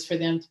it is for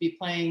them to be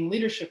playing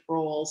leadership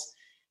roles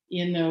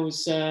in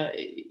those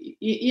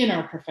in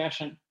our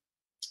profession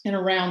and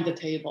around the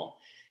table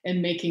and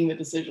making the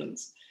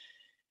decisions.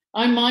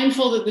 I'm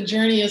mindful that the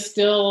journey is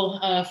still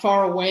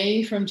far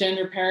away from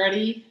gender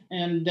parity,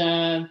 and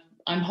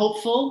I'm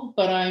hopeful,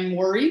 but I'm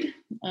worried.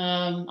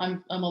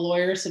 I'm a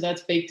lawyer, so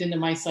that's baked into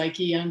my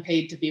psyche. I'm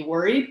paid to be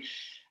worried,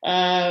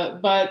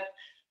 but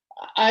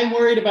I'm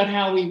worried about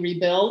how we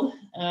rebuild.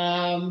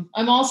 I'm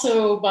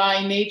also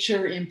by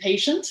nature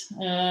impatient,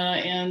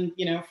 and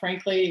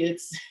frankly,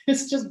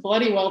 it's just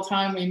bloody well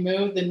time we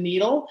move the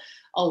needle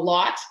a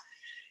lot.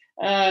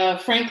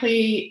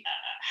 Frankly,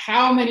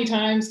 how many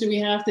times do we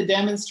have to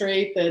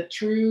demonstrate that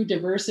true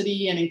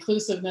diversity and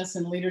inclusiveness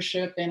in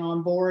leadership and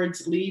on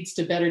boards leads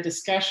to better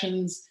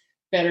discussions,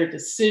 better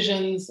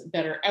decisions,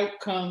 better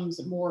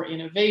outcomes, more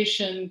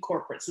innovation,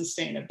 corporate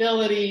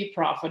sustainability,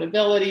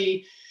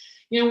 profitability?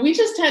 We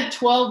just had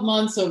 12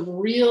 months of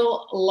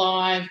real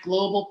live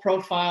global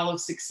profile of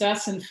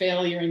success and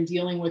failure in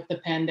dealing with the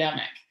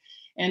pandemic.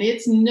 And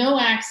it's no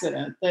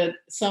accident that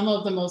some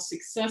of the most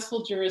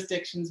successful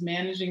jurisdictions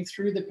managing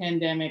through the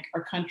pandemic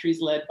are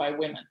countries led by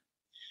women.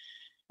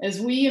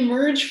 As we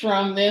emerge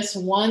from this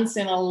once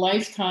in a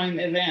lifetime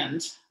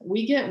event,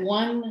 we get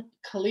one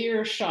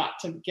clear shot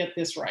to get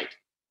this right.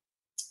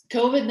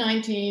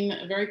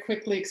 COVID-19 very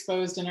quickly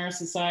exposed in our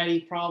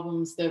society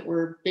problems that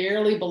were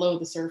barely below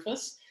the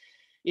surface.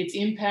 It's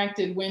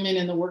impacted women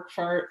in the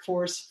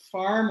workforce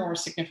far more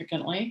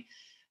significantly.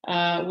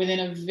 Within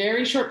a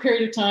very short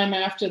period of time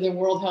after the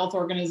World Health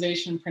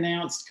Organization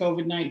pronounced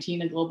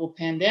COVID-19 a global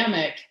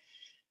pandemic,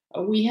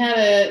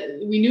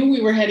 we knew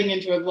we were heading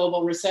into a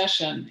global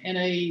recession, and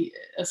a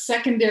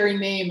secondary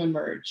name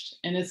emerged,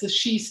 and it's a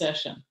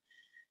she-cession.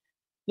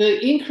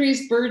 The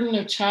increased burden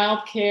of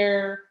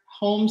childcare,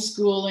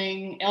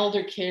 homeschooling,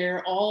 elder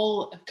care,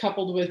 all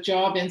coupled with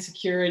job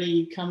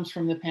insecurity, comes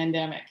from the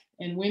pandemic.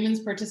 And women's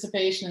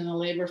participation in the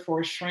labor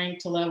force shrank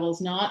to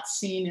levels not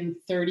seen in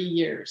 30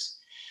 years.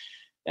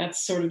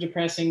 That's sort of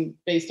depressing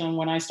based on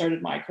when I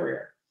started my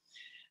career.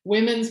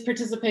 Women's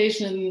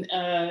participation,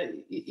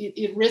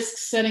 it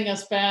risks setting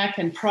us back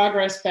and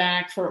progress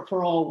back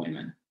for all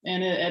women.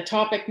 And a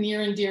topic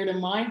near and dear to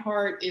my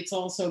heart, it's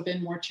also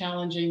been more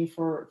challenging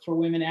for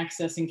women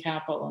accessing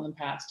capital in the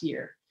past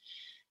year.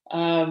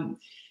 For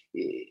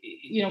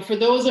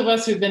those of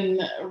us who've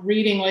been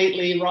reading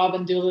lately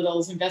Robin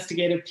Doolittle's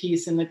investigative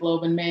piece in the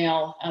Globe and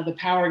Mail, The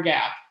Power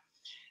Gap,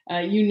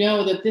 you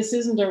know that this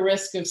isn't a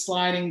risk of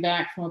sliding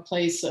back from a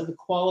place of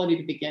equality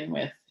to begin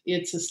with.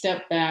 It's a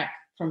step back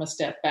from a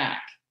step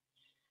back.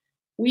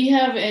 We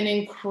have an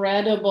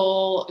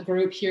incredible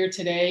group here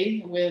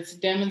today with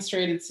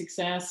demonstrated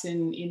success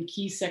in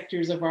key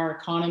sectors of our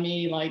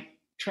economy like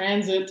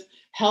transit,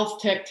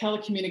 health tech,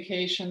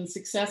 telecommunications,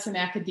 success in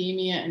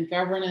academia and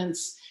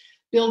governance,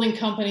 building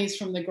companies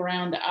from the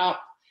ground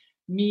up,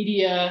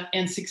 media,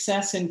 and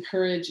success and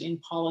courage in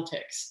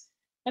politics.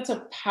 That's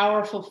a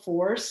powerful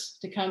force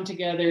to come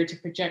together to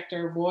project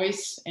our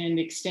voice and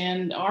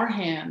extend our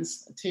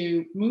hands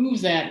to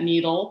move that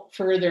needle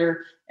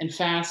further and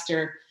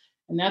faster.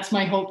 And that's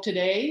my hope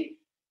today.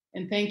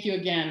 And thank you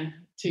again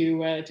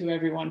to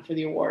everyone for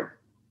the award.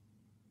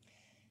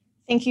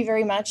 Thank you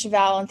very much,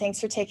 Val, and thanks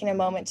for taking a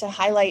moment to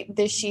highlight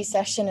this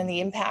she-cession and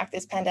the impact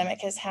this pandemic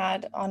has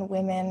had on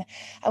women.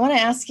 I want to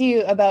ask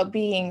you about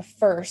being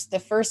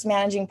the first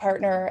managing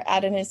partner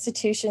at an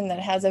institution that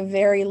has a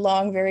very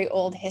long, very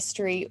old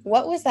history.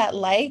 What was that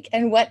like,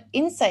 and what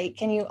insight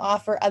can you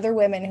offer other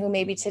women who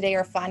maybe today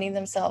are finding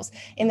themselves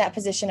in that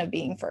position of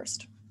being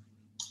first?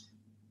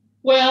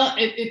 Well,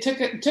 it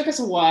took us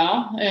a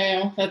while.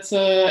 That's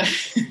a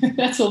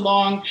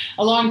long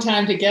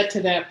time to get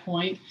to that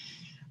point.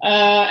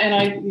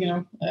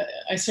 And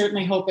I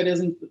certainly hope it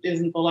isn't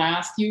the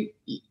last. The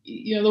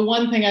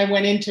one thing I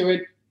went into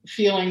it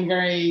feeling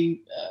very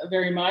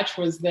much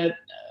was that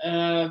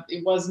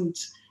it wasn't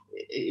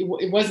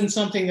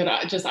something that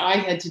I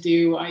had to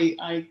do.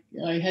 I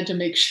had to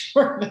make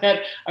sure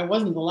that I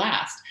wasn't the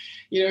last.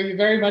 You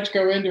very much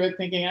go into it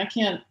thinking I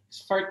can't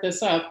fart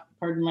this up.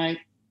 Pardon my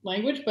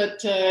language,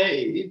 but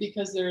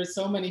because there are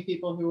so many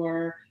people who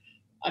are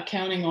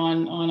counting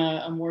on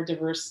a more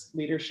diverse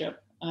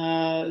leadership.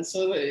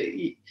 So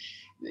you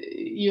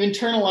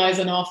internalize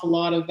an awful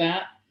lot of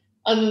that.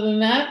 Other than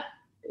that,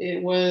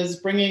 it was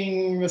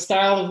bringing the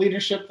style of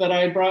leadership that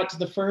I brought to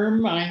the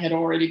firm. I had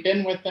already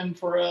been with them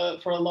for a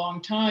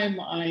long time.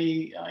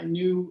 I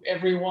knew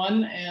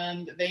everyone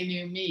and they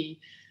knew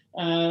me.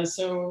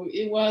 So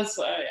it was,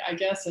 I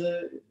guess,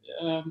 an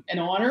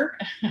honor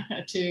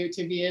to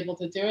be able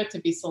to do it, to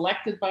be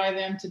selected by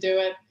them to do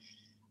it.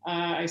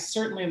 I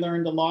certainly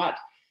learned a lot.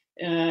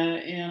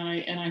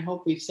 And I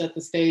hope we've set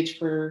the stage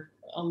for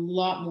a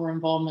lot more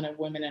involvement of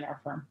women in our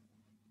firm.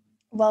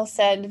 Well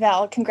said,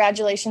 Val.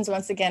 Congratulations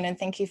once again, and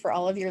thank you for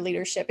all of your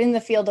leadership in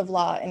the field of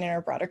law and in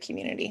our broader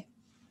community.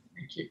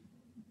 Thank you.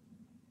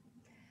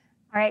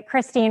 All right,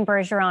 Christine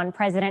Bergeron,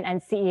 President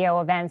and CEO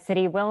of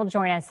Vancity, will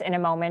join us in a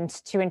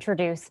moment to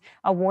introduce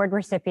award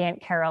recipient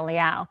Carol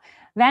Liao.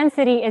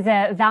 Vancity is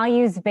a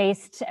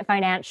values-based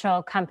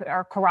financial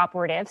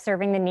cooperative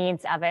serving the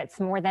needs of its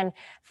more than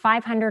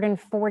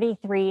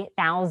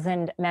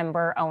 543,000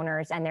 member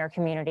owners and their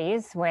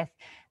communities, with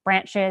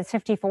branches,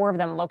 54 of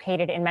them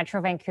located in Metro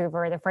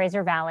Vancouver, the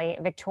Fraser Valley,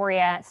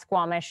 Victoria,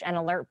 Squamish, and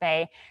Alert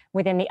Bay,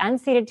 within the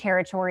unceded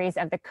territories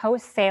of the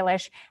Coast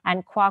Salish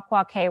and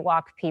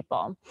Kwakwaka'wakw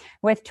people.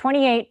 With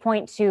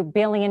 $28.2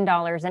 billion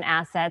in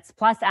assets,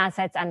 plus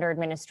assets under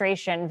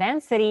administration,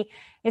 Vancity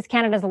is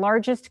Canada's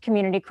largest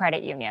community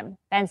credit union.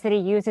 Vancity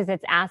uses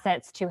its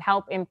assets to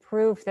help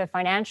improve the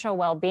financial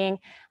well-being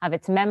of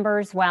its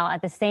members, while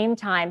at the same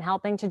time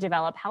helping to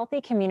develop healthy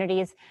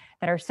communities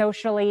that are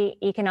socially,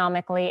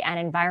 economically,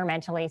 and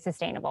environmentally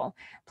sustainable.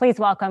 Please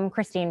welcome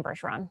Christine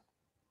Bergeron.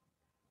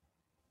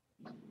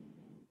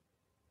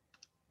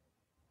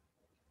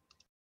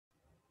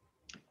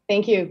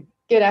 Thank you.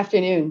 Good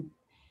afternoon.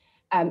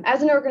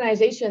 As an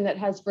organization that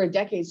has for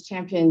decades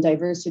championed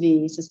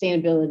diversity,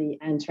 sustainability,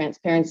 and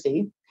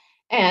transparency,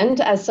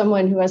 and as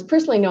someone who has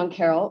personally known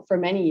Carol for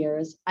many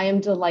years, I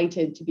am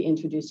delighted to be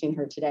introducing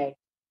her today.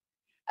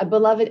 A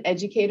beloved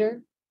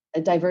educator,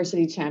 a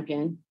diversity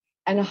champion,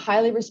 and a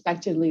highly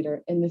respected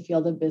leader in the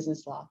field of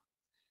business law,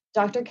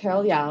 Dr.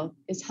 Carol Liao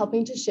is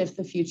helping to shift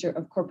the future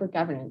of corporate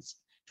governance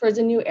towards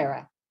a new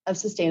era of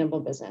sustainable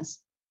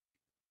business.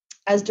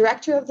 As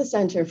director of the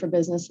Center for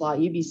Business Law,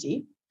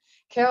 UBC,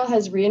 Carol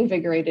has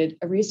reinvigorated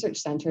a research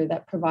center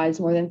that provides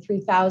more than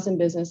 3,000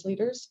 business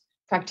leaders,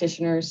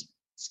 practitioners,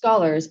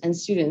 scholars, and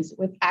students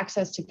with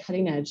access to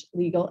cutting-edge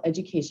legal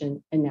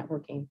education and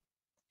networking.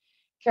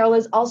 Carol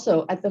is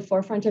also at the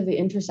forefront of the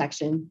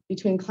intersection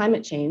between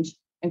climate change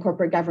and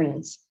corporate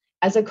governance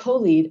as a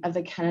co-lead of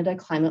the Canada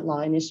Climate Law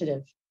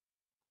Initiative.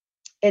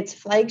 Its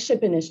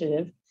flagship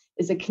initiative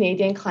is the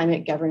Canadian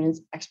Climate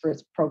Governance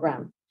Experts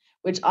Program,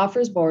 which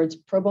offers boards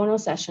pro bono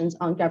sessions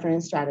on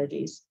governance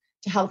strategies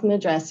to help them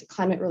address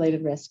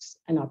climate-related risks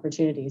and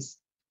opportunities.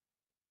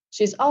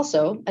 She's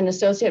also an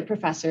associate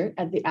professor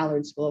at the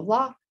Allard School of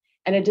Law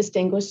and a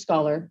distinguished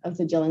scholar of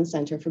the Dillon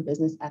Center for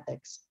Business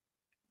Ethics.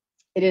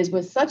 It is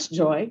with such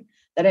joy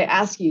that I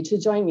ask you to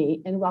join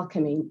me in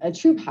welcoming a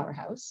true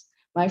powerhouse,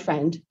 my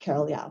friend,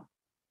 Carol Yao.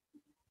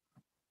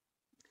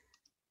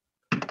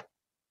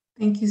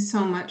 Thank you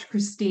so much,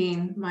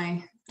 Christine,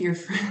 my dear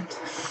friend.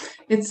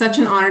 It's such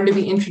an honor to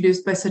be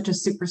introduced by such a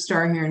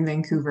superstar here in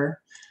Vancouver.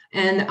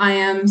 And I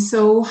am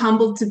so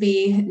humbled to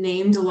be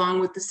named along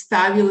with this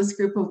fabulous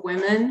group of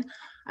women.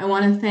 I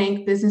want to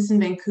thank Business in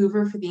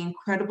Vancouver for the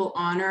incredible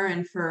honor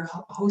and for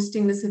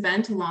hosting this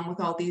event along with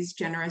all these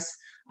generous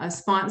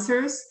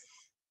sponsors.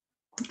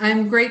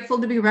 I'm grateful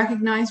to be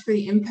recognized for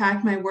the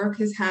impact my work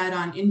has had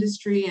on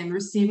industry, and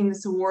receiving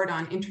this award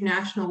on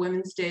International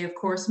Women's Day, of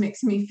course,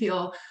 makes me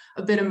feel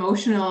a bit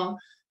emotional.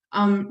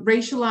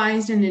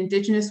 Racialized and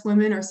Indigenous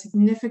women are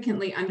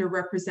significantly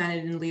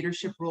underrepresented in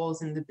leadership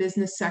roles in the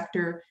business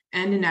sector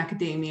and in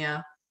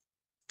academia.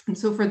 And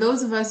so for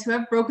those of us who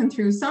have broken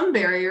through some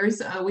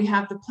barriers, we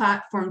have the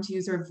platform to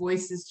use our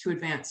voices to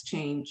advance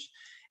change.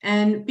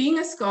 And being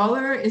a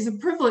scholar is a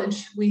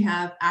privilege. We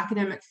have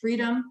academic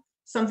freedom,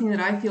 something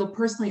that I feel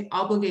personally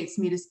obligates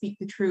me to speak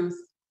the truth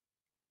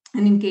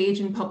and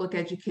engage in public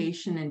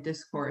education and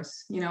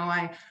discourse. You know,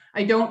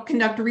 I don't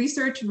conduct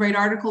research, write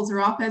articles or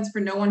op-eds for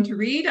no one to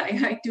read.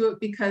 I do it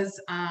because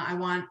I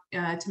want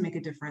to make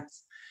a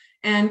difference.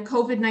 And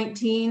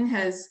COVID-19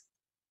 has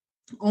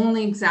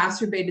only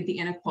exacerbated the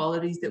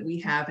inequalities that we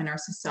have in our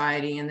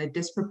society and the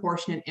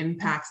disproportionate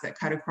impacts that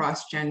cut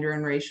across gender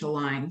and racial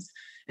lines.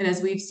 And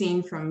as we've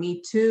seen from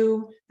Me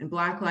Too and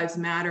Black Lives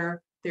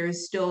Matter, there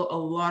is still a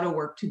lot of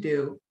work to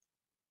do.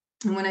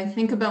 And when I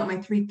think about my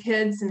 3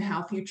 kids and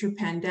how future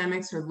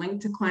pandemics are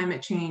linked to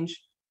climate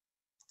change,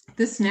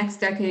 this next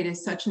decade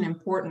is such an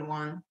important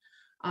one.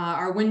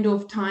 Our window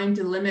of time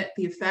to limit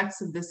the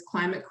effects of this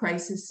climate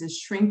crisis is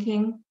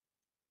shrinking,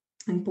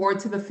 and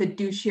boards have a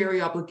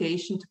fiduciary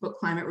obligation to put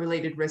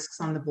climate-related risks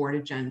on the board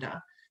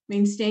agenda.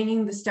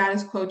 Maintaining the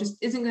status quo just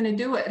isn't going to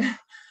do it.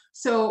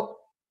 So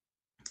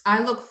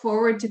I look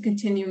forward to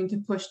continuing to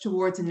push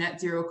towards a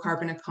net zero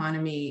carbon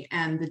economy,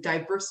 and the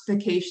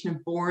diversification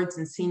of boards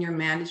and senior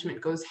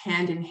management goes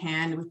hand in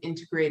hand with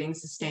integrating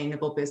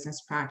sustainable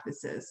business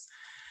practices.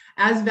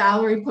 As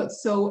Valerie put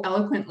so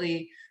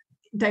eloquently,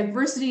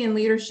 diversity in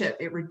leadership,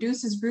 it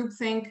reduces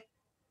groupthink,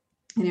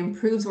 it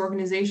improves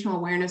organizational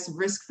awareness of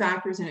risk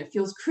factors, and it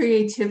fuels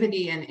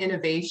creativity and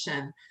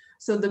innovation.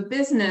 So the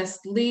business,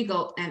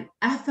 legal, and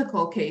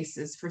ethical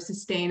cases for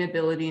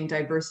sustainability and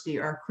diversity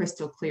are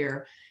crystal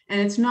clear. And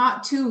it's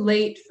not too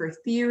late for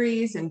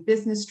theories and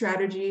business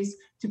strategies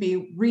to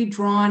be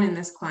redrawn in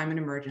this climate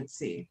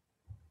emergency.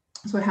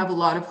 So I have a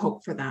lot of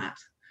hope for that.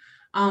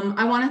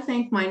 I want to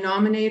thank my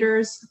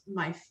nominators,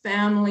 my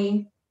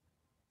family,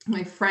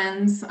 my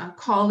friends,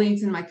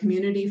 colleagues in my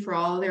community for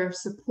all their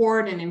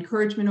support and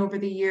encouragement over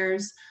the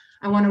years.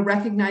 I want to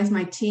recognize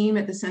my team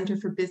at the Center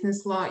for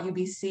Business Law at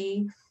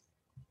UBC,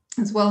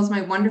 as well as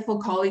my wonderful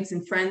colleagues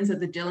and friends at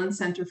the Dillon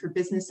Center for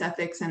Business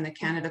Ethics and the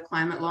Canada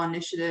Climate Law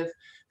Initiative.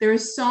 There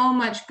is so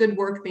much good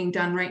work being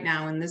done right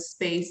now in this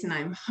space, and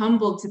I'm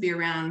humbled to be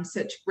around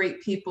such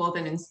great people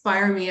that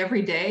inspire me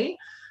every day.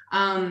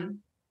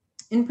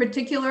 In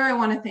particular, I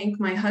want to thank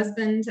my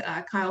husband,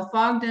 Kyle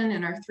Fogden,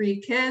 and our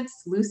 3 kids,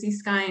 Lucy,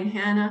 Sky, and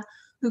Hannah,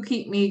 who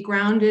keep me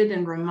grounded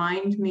and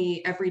remind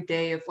me every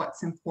day of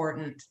what's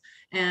important.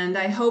 And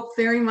I hope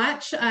very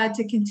much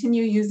to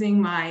continue using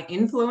my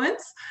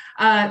influence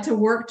to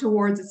work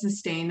towards a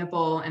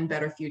sustainable and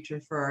better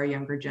future for our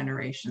younger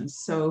generations.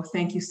 So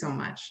thank you so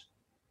much.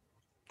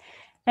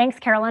 Thanks,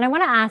 Carolyn. I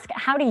want to ask,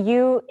 how do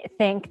you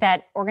think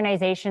that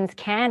organizations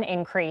can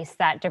increase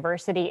that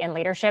diversity in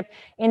leadership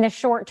in the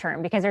short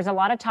term? Because there's a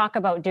lot of talk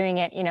about doing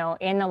it, you know,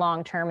 in the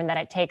long term and that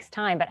it takes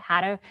time, but how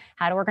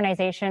do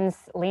organizations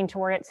lean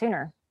toward it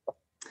sooner?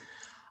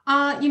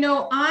 You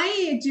know,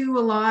 I do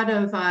a lot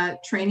of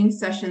training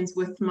sessions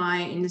with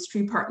my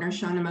industry partner,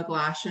 Shona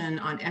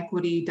McGlashan, on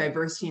equity,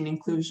 diversity, and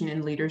inclusion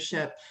in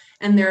leadership.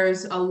 And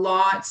there's a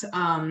lot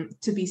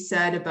to be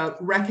said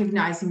about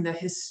recognizing the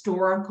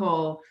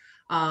historical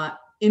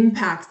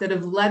impacts that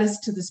have led us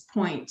to this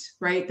point,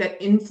 right? That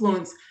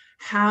influence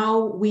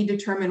how we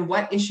determine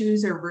what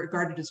issues are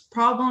regarded as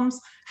problems,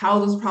 how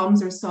those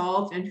problems are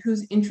solved, and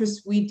whose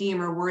interests we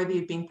deem are worthy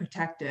of being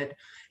protected.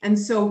 And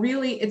so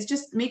really, it's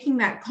just making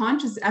that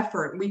conscious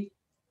effort.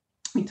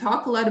 we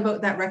talk a lot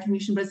about that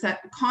recognition, but it's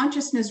that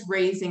consciousness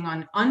raising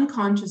on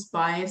unconscious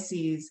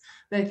biases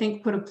that I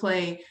think put a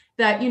play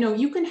that,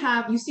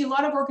 you see a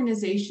lot of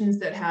organizations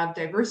that have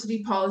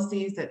diversity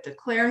policies that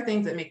declare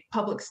things, that make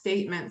public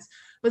statements,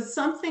 but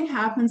something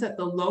happens at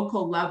the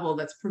local level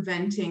that's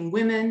preventing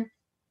women,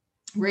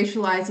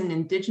 racialized and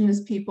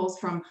Indigenous peoples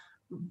from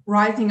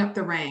rising up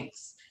the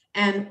ranks.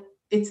 And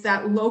it's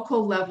that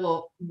local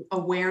level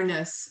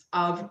awareness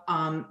of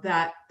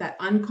that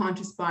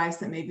unconscious bias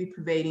that may be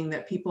pervading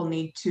that people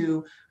need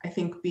to, I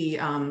think, be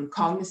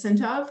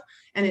cognizant of.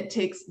 And it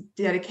takes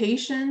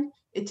dedication,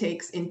 it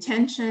takes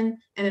intention,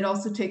 and it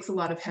also takes a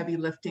lot of heavy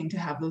lifting to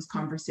have those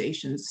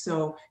conversations.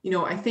 So,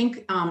 I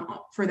think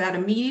for that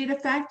immediate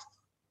effect,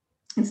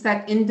 it's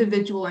that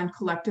individual and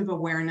collective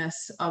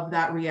awareness of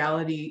that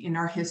reality in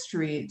our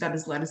history that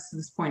has led us to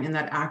this point, and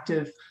that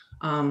active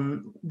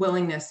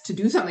willingness to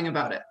do something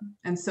about it.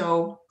 And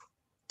so,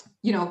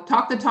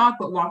 talk the talk,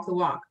 but walk the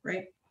walk,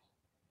 right?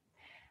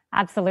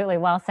 Absolutely.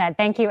 Well said.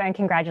 Thank you. And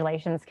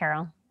congratulations,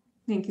 Carol.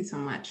 Thank you so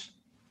much.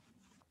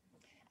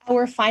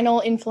 Our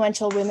final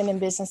Influential Women in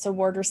Business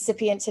Award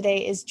recipient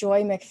today is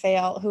Joy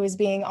McPhail, who is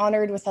being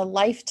honored with a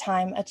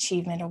Lifetime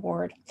Achievement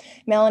Award.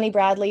 Melanie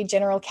Bradley,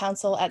 General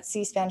Counsel at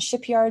Seaspan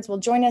Shipyards, will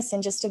join us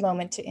in just a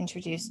moment to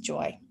introduce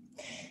Joy.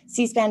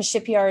 Seaspan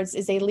Shipyards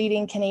is a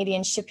leading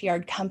Canadian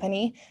shipyard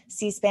company.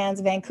 Seaspan's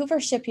Vancouver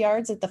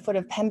Shipyards at the foot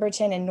of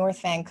Pemberton in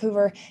North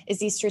Vancouver is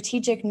the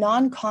strategic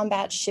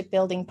non-combat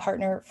shipbuilding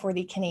partner for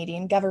the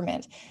Canadian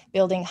government,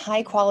 building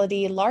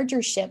high-quality,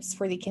 larger ships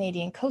for the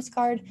Canadian Coast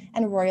Guard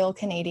and Royal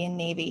Canadian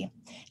Navy.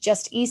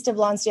 Just east of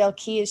Lonsdale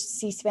Quay is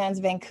Seaspan's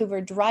Vancouver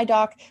Dry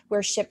Dock,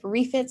 where ship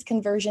refits,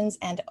 conversions,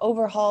 and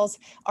overhauls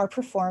are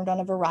performed on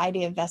a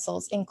variety of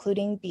vessels,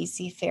 including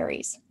BC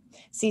ferries.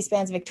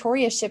 Seaspan's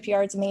Victoria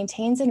Shipyards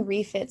maintains and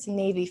refits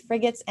Navy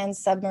frigates and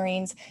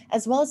submarines,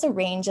 as well as a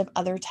range of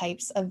other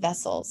types of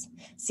vessels.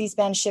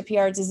 Seaspan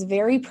Shipyards is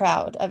very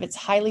proud of its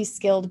highly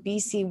skilled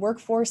BC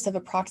workforce of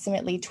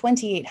approximately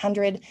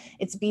 2,800,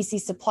 its BC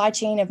supply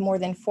chain of more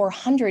than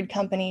 400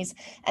 companies,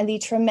 and the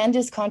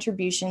tremendous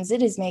contributions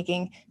it is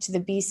making to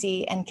the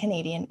BC and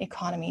Canadian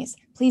economies.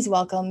 Please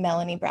welcome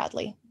Melanie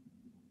Bradley.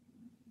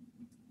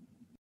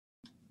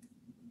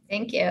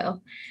 Thank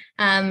you.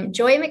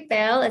 Joy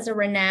McPhail is a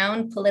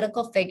renowned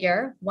political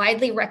figure,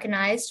 widely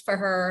recognized for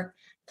her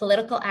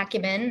political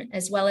acumen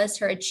as well as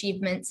her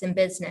achievements in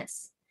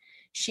business.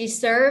 She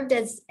served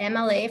as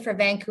MLA for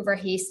Vancouver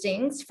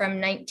Hastings from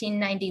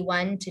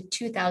 1991 to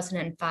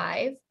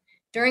 2005,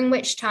 during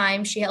which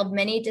time she held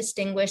many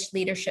distinguished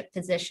leadership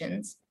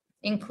positions,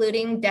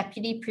 including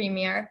Deputy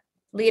Premier,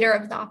 Leader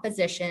of the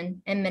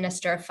Opposition, and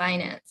Minister of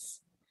Finance.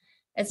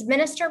 As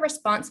Minister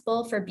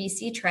responsible for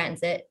BC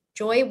Transit,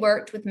 Joy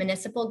worked with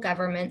municipal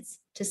governments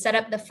to set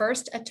up the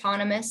first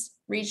autonomous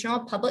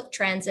regional public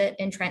transit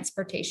and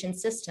transportation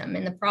system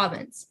in the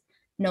province,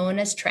 known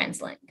as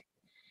TransLink.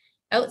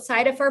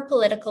 Outside of her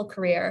political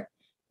career,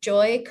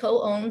 Joy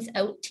co-owns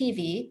Out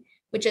TV,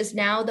 which is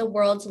now the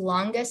world's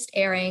longest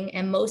airing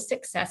and most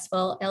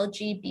successful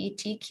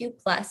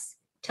LGBTQ+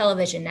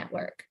 television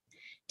network.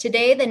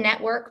 Today, the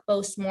network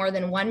boasts more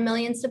than 1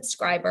 million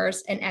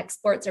subscribers and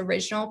exports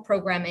original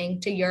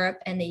programming to Europe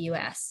and the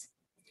US.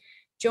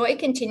 Joy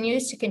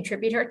continues to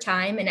contribute her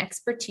time and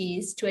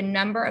expertise to a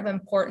number of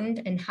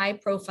important and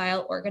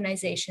high-profile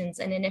organizations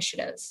and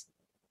initiatives.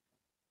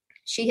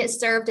 She has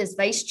served as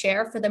vice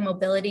chair for the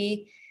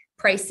Mobility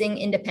Pricing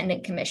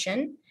Independent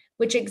Commission,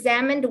 which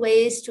examined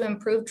ways to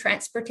improve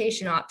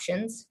transportation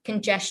options,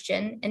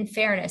 congestion, and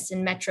fairness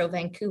in Metro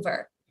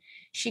Vancouver.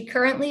 She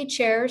currently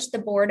chairs the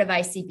board of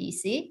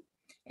ICBC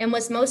and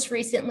was most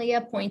recently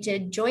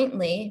appointed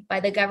jointly by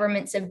the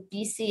governments of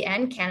BC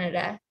and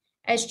Canada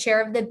as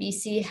chair of the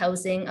BC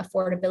Housing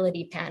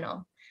Affordability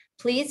Panel.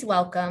 Please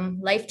welcome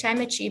Lifetime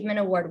Achievement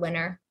Award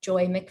winner,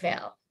 Joy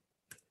McPhail.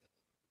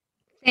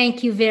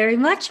 Thank you very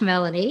much,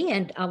 Melanie.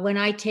 And when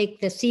I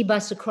take the C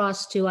bus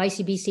across to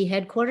ICBC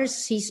headquarters,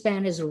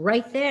 C-SPAN is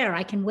right there.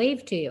 I can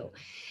wave to you.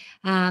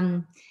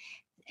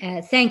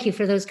 Thank you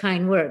for those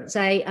kind words.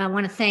 I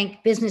want to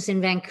thank Business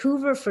in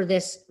Vancouver for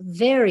this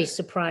very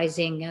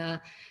surprising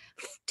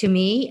to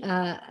me,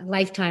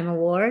 Lifetime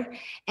Award.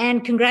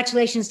 And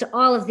congratulations to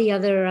all of the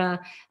other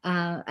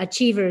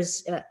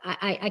achievers.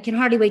 I can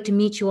hardly wait to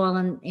meet you all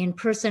in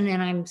person,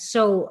 and I'm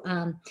so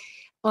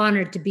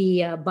honored to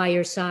be by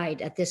your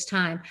side at this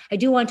time. I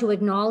do want to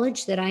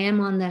acknowledge that I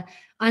am on the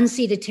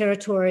unceded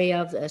territory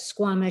of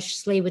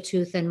Squamish,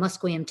 Tsleil-Waututh, and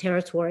Musqueam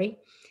territory.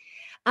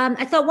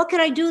 I thought, what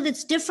could I do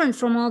that's different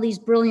from all these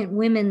brilliant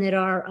women that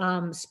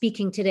are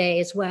speaking today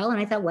as well? And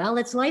I thought, well,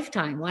 it's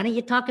Lifetime. Why don't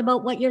you talk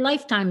about what your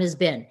lifetime has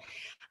been?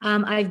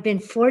 I've been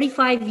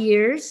 45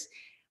 years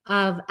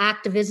of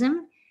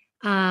activism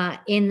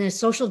in the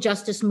social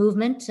justice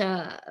movement,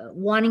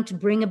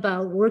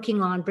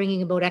 working on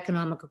bringing about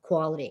economic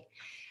equality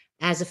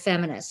as a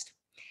feminist.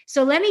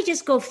 So let me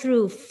just go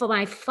through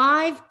my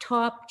 5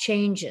 top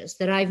changes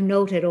that I've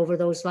noted over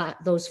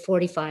those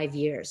 45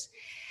 years.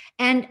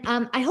 And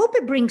I hope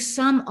it brings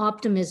some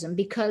optimism,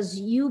 because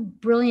you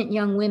brilliant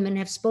young women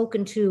have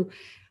spoken to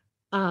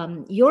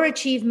your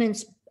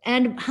achievements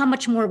and how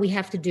much more we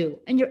have to do.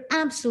 And you're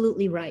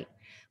absolutely right.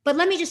 But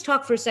let me just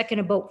talk for a second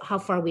about how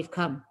far we've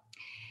come.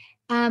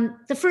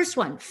 The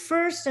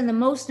first and the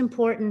most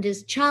important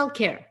is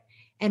childcare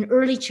and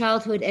early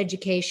childhood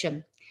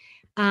education.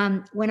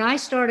 When I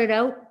started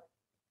out,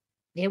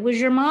 it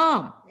was your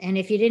mom. And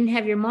if you didn't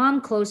have your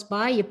mom close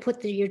by, you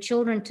put your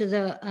children to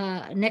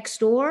the next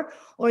door,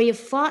 or you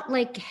fought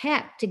like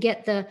heck to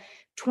get the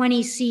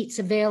 20 seats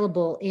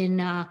available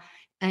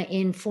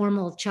in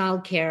formal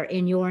childcare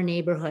in your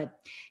neighborhood.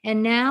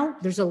 And now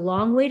there's a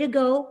long way to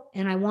go.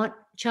 And I want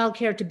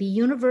childcare to be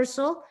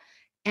universal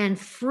and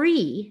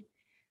free.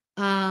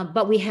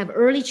 But we have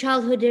early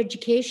childhood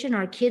education.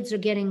 Our kids are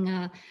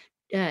getting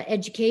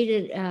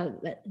educated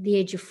at the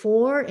age of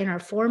 4 in our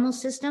formal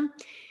system.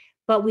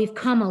 But we've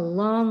come a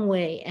long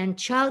way. And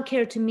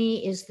childcare to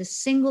me is the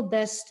single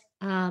best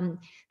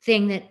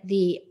thing that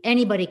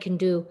anybody can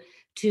do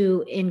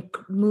to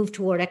move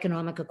toward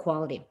economic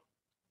equality.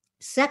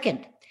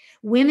 Second,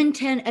 women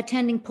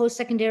attending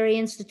post-secondary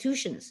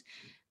institutions.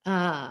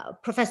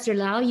 Professor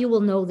Lau, you will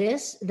know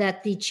this,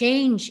 that the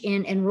change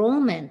in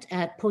enrollment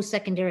at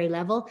post-secondary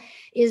level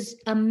is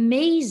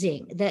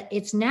amazing, that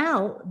it's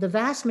now the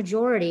vast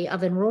majority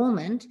of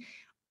enrollment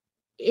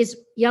is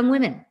young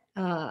women.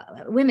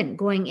 Women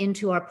going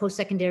into our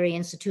post-secondary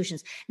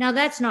institutions. Now,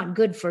 that's not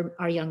good for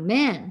our young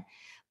men,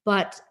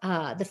 but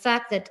the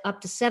fact that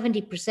up to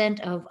 70%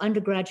 of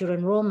undergraduate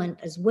enrollment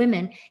as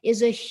women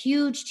is a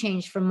huge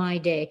change from my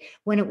day,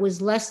 when it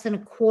was less than a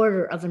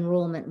quarter of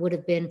enrollment would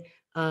have been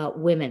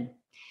women.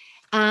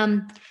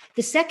 The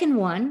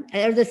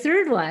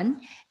third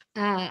one,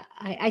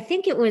 I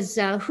think it was,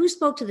 who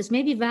spoke to this?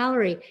 Maybe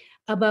Valerie,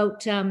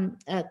 about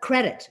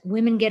credit,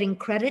 women getting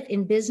credit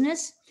in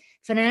business,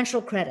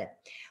 financial credit.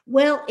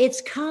 Well,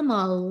 it's come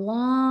a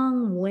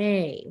long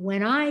way.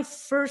 When I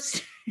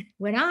first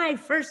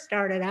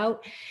started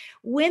out,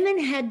 women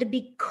had to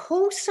be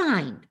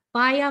co-signed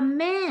by a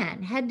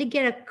man, had to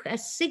get a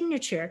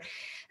signature.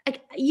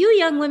 Like, you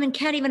young women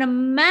can't even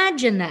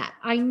imagine that.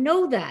 I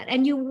know that.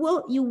 And you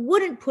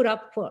wouldn't put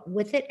up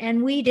with it,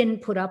 and we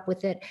didn't put up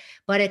with it,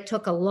 but it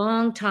took a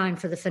long time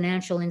for the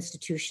financial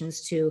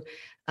institutions to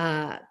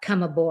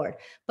come aboard.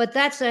 But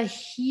that's a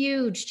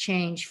huge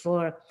change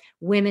for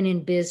women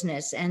in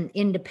business and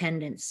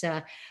independence.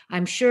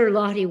 I'm sure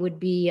Lottie would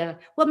be,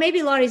 well,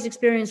 maybe Lottie's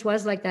experience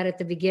was like that at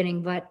the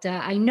beginning, but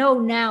I know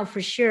now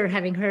for sure,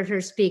 having heard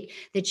her speak,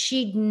 that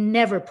she'd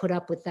never put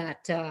up with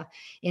that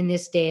in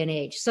this day and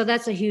age. So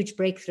that's a huge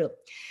breakthrough.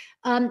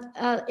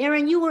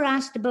 Erin, you were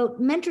asked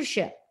about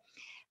mentorship.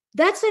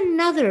 That's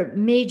another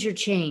major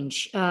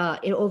change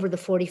over the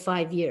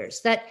 45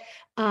 years, that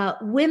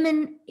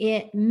women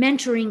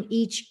mentoring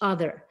each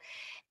other.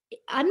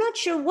 I'm not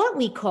sure what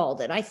we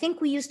called it. I think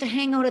we used to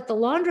hang out at the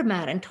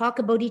laundromat and talk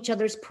about each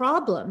other's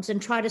problems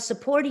and try to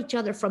support each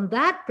other from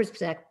that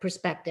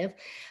perspective.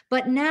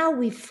 But now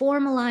we've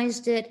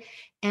formalized it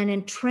and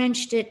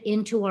entrenched it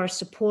into our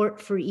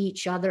support for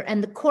each other.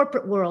 And the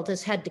corporate world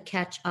has had to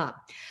catch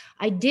up.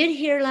 I did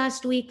hear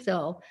last week,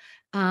 though,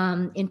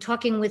 in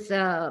talking with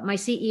my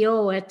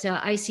CEO at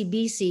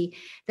ICBC,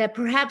 that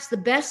perhaps the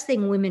best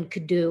thing women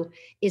could do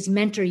is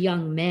mentor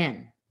young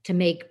men to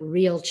make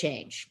real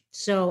change.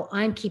 So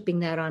I'm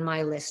keeping that on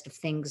my list of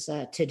things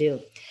to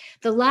do.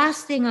 The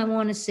last thing I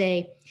want to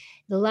say,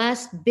 the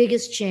last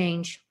biggest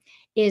change,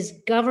 is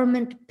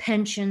government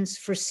pensions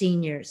for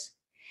seniors.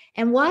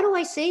 And why do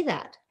I say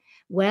that?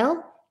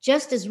 Well,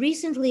 just as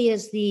recently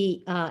as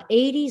the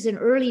 80s and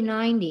early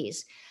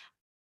 90s,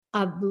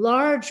 a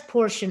large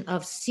portion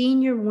of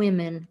senior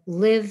women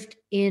lived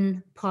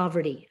in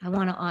poverty.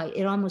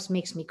 It almost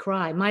makes me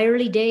cry. My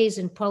early days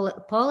in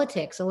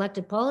politics,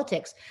 elected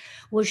politics,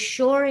 was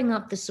shoring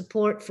up the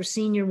support for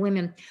senior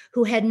women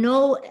who had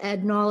no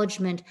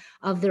acknowledgement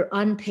of their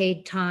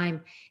unpaid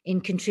time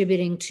in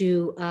contributing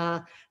to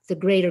the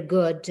greater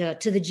good,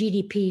 to the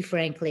GDP,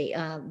 frankly.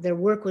 Their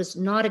work was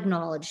not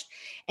acknowledged.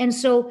 And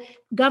so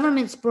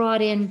governments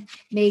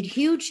made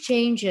huge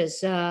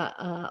changes.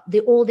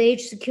 The old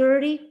age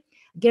security,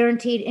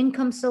 guaranteed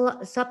income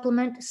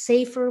supplement,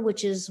 SAFER,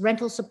 which is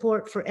rental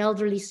support for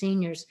elderly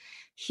seniors.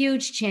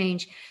 Huge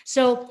change.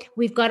 So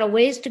we've got a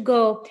ways to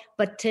go,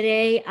 but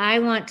today I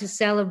want to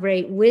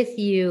celebrate with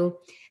you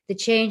the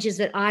changes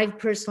that I've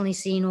personally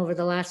seen over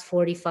the last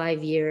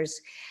 45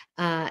 years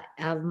of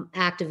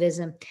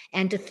activism,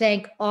 and to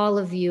thank all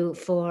of you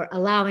for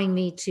allowing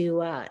me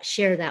to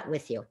share that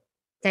with you.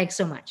 Thanks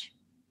so much.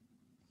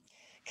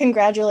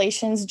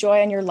 Congratulations,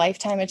 Joy, on your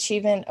Lifetime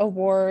Achievement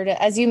Award.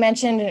 As you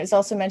mentioned, and it was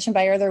also mentioned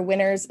by other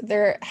winners,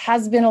 there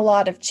has been a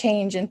lot of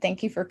change, and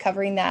thank you for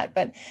covering that.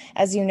 But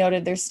as you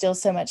noted, there's still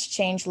so much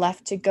change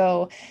left to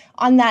go.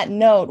 On that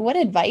note, what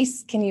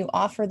advice can you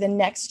offer the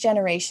next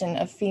generation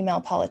of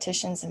female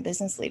politicians and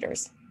business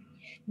leaders?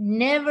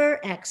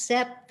 Never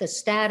accept the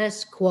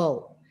status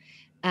quo.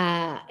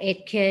 That's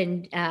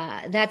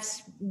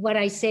what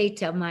I say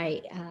to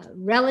my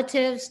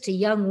relatives, to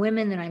young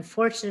women that I'm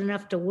fortunate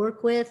enough to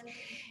work with.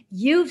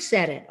 You've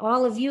said it.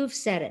 All of you have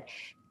said it.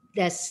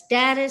 the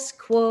status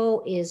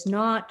quo is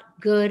not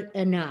good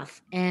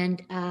enough.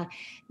 And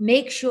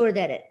make sure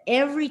that at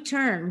every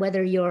turn,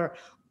 whether you're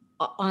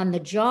on the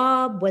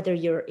job, whether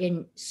you're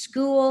in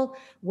school,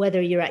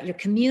 whether you're at your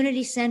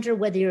community center,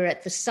 whether you're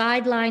at the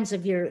sidelines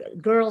of your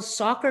girls'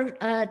 soccer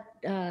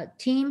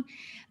team,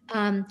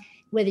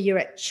 whether you're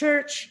at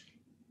church,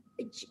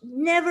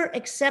 never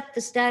accept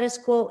the status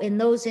quo in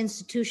those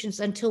institutions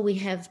until we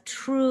have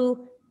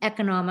true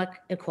economic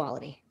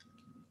equality.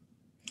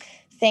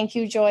 Thank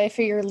you, Joy,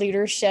 for your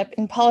leadership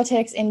in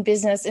politics, in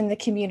business, in the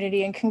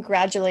community, and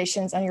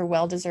congratulations on your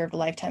well-deserved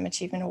Lifetime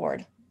Achievement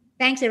Award.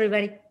 Thanks,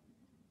 everybody.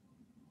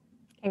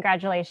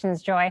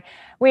 Congratulations, Joy.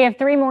 We have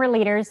 3 more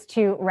leaders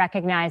to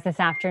recognize this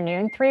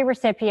afternoon, 3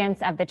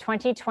 recipients of the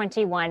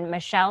 2021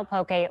 Michelle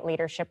Poke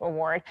Leadership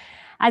Award.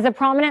 As a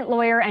prominent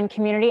lawyer and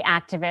community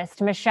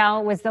activist,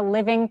 Michelle was the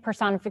living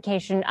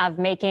personification of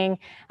making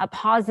a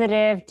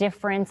positive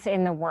difference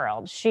in the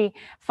world. She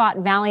fought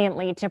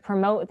valiantly to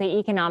promote the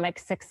economic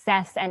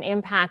success and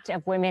impact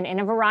of women in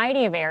a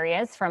variety of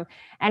areas, from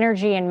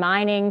energy and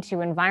mining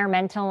to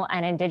environmental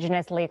and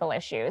Indigenous legal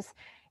issues.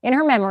 In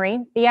her memory,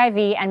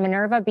 BIV and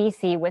Minerva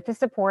BC, with the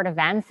support of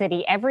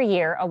Vancity, every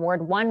year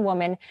award one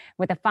woman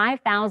with a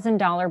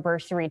 $5,000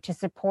 bursary to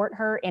support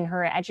her in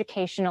her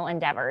educational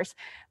endeavors.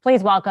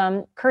 Please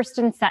welcome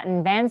Kirsten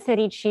Sutton,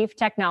 Vancity Chief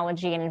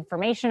Technology and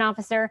Information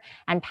Officer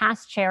and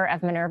past chair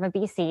of Minerva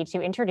BC,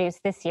 to introduce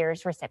this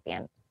year's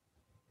recipient.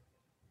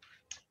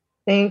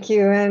 Thank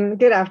you, and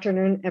good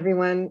afternoon,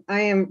 everyone.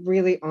 I am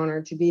really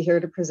honored to be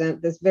here to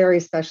present this very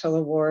special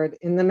award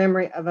in the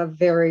memory of a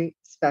very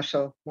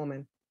special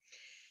woman.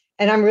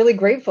 And I'm really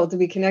grateful to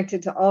be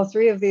connected to all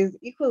 3 of these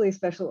equally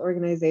special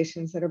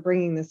organizations that are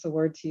bringing this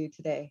award to you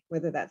today,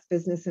 whether that's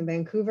Business in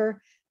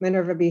Vancouver,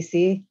 Minerva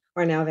BC,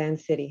 or now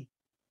Vancity.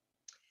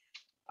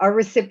 Our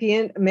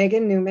recipient,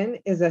 Megan Newman,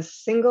 is a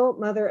single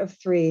mother of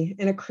 3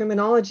 and a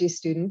criminology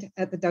student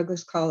at the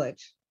Douglas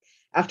College.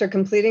 After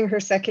completing her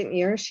 2nd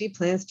year, she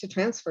plans to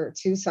transfer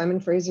to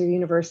Simon Fraser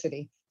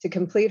University to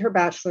complete her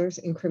bachelor's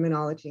in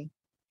criminology.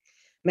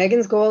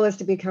 Megan's goal is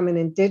to become an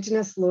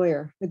Indigenous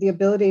lawyer with the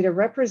ability to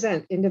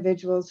represent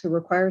individuals who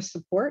require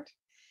support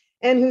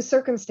and whose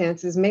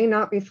circumstances may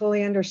not be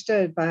fully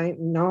understood by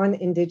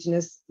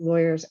non-Indigenous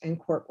lawyers and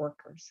court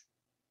workers.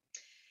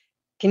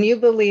 Can you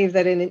believe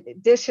that in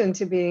addition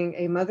to being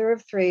a mother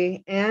of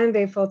 3 and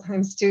a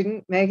full-time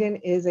student, Megan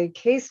is a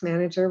case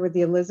manager with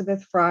the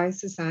Elizabeth Fry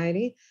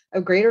Society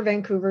of Greater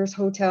Vancouver's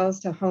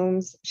Hotels to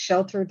Homes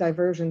Shelter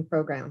Diversion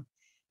Program.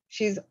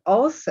 She's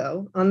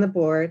also on the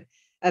board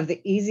of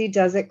the Easy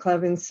Does It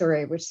Club in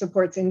Surrey, which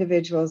supports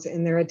individuals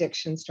in their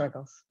addiction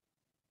struggles.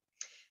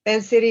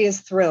 Vancity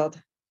is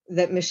thrilled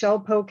that Michelle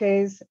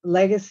Poke's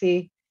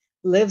legacy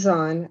lives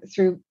on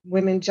through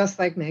women just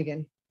like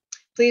Megan.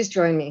 Please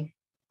join me,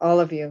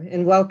 all of you,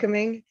 in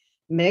welcoming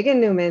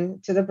Megan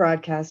Newman to the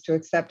broadcast to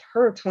accept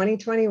her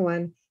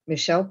 2021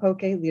 Michelle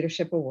Poke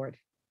Leadership Award.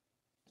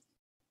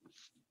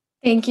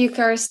 Thank you,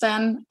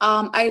 Kirsten.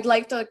 I'd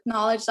like to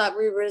acknowledge that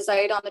we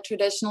reside on the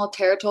traditional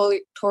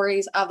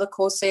territories of the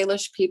Coast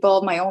Salish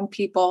people, my own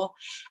people,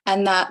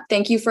 and that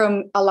thank you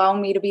for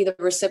allowing me to be the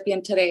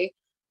recipient today.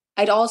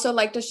 I'd also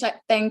like to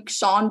thank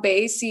Sean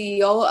Bay,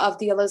 CEO of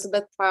the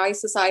Elizabeth Fry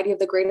Society of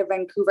the Greater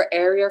Vancouver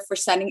area, for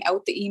sending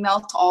out the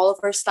email to all of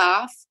our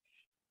staff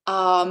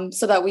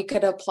so that we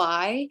could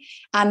apply.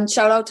 And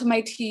shout out to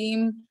my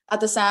team at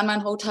the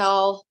Sandman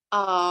Hotel,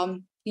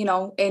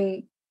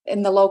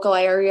 in the local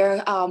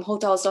area,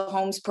 Hotels to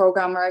Homes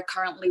program where I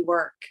currently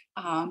work.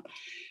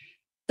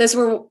 This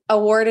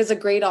award is a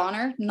great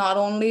honor, not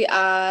only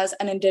as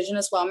an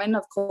Indigenous woman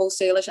of Coast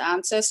Salish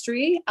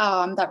ancestry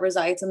that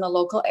resides in the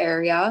local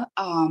area,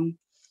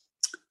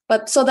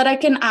 but so that I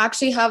can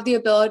actually have the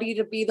ability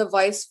to be the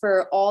voice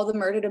for all the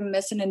murdered and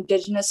missing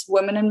Indigenous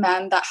women and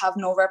men that have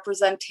no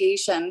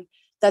representation,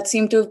 that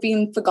seem to have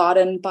been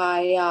forgotten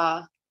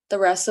by the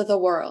rest of the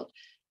world.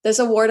 This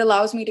award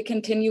allows me to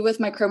continue with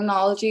my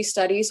criminology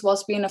studies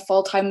whilst being a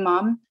full-time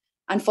mom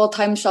and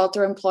full-time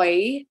shelter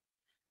employee.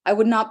 I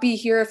would not be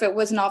here if it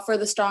was not for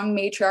the strong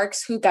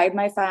matriarchs who guide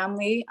my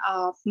family,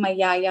 my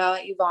Yaya,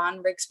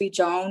 Yvonne, Rigsby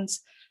Jones,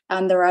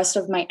 and the rest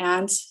of my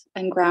aunts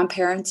and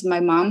grandparents and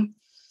my mom.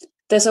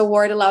 This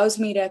award allows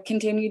me to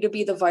continue to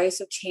be the voice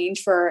of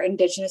change for our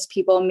Indigenous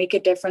people and make a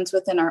difference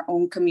within our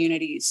own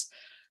communities.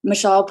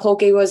 Michelle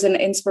Poke was an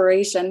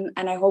inspiration,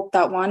 and I hope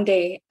that one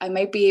day I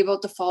might be able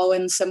to follow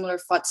in similar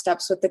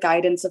footsteps with the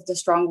guidance of the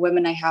strong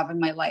women I have in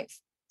my life.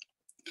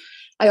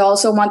 I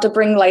also want to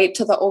bring light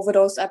to the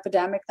overdose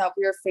epidemic that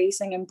we are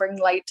facing and bring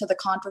light to the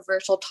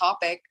controversial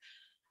topic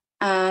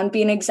and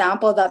be an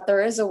example that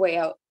there is a way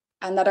out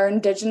and that our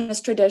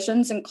Indigenous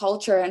traditions and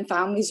culture and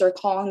families are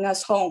calling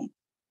us home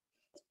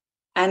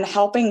and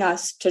helping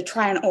us to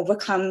try and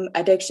overcome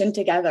addiction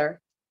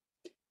together.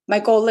 My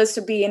goal is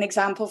to be an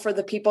example for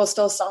the people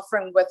still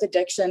suffering with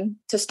addiction,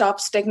 to stop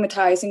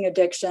stigmatizing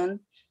addiction,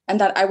 and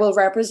that I will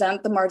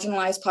represent the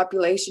marginalized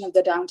population of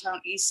the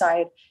downtown East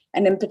Side,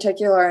 and in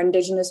particular,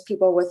 Indigenous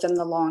people within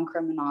the law and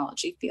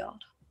criminology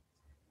field.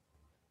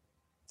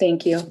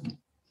 Thank you.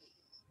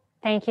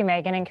 Thank you,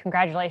 Megan, and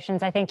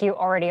congratulations. I think you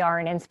already are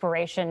an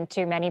inspiration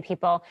to many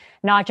people,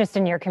 not just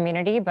in your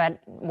community, but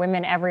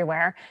women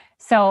everywhere.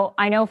 So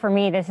I know for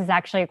me, this is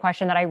actually a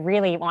question that I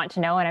really want to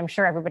know, and I'm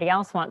sure everybody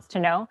else wants to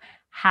know.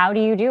 How do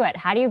you do it?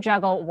 How do you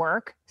juggle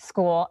work,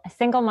 school, a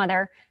single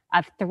mother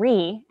of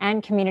 3,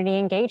 and community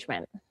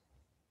engagement?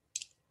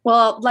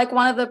 Well, like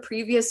one of the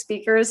previous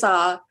speakers,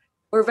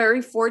 we're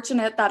very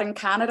fortunate that in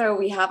Canada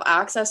we have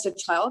access to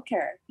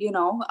childcare.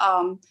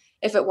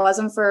 If it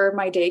wasn't for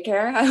my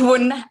daycare,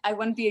 I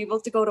wouldn't be able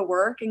to go to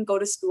work and go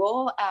to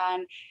school.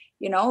 And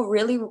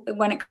really,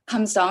 when it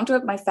comes down to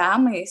it, my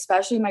family,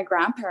 especially my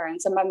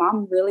grandparents and my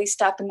mom, really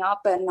stepping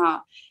up, and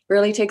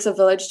really takes a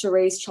village to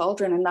raise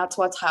children. And that's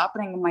what's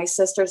happening. My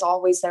sister's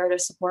always there to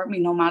support me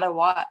no matter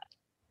what.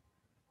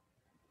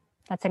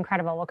 That's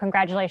incredible. Well,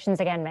 congratulations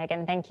again,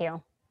 Megan. Thank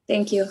you.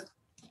 Thank you.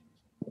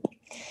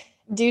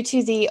 Due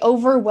to the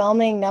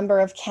overwhelming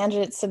number of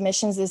candidate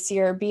submissions this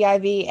year,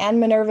 BIV and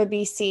Minerva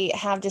BC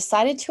have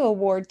decided to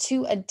award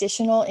 2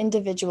 additional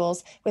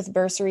individuals with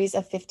bursaries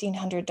of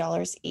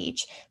 $1,500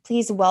 each.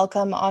 Please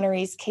welcome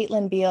honorees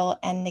Caitlin Beale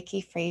and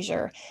Nikki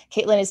Fraser.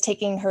 Caitlin is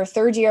taking her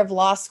 3rd year of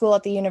law school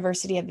at the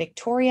University of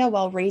Victoria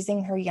while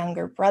raising her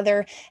younger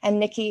brother, and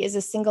Nikki is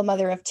a single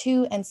mother of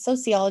 2 and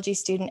sociology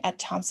student at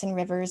Thompson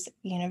Rivers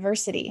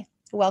University.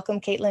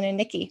 Welcome, Caitlin and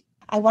Nikki.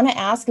 I want to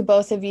ask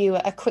both of you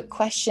a quick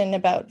question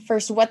about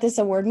first what this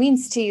award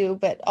means to you,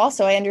 but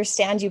also I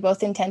understand you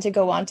both intend to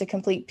go on to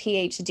complete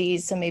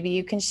PhDs, so maybe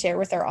you can share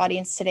with our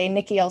audience today.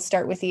 Nikki, I'll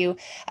start with you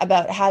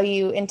about how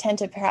you intend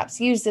to perhaps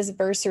use this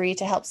bursary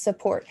to help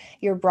support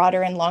your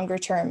broader and longer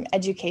term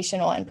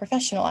educational and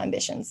professional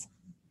ambitions.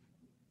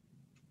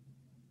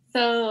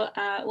 So,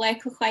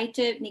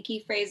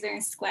 Nikki Fraser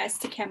and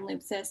Squest to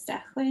Kamloops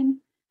Stachlin.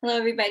 Hello,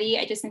 everybody.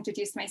 I just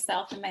introduced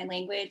myself in my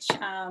language.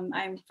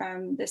 I'm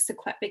from the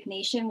Secwepemc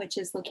Nation, which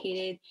is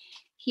located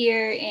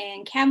here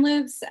in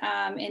Kamloops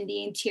in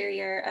the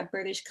interior of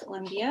British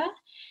Columbia.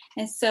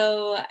 And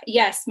so,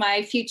 yes,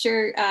 my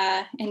future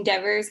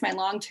endeavors, my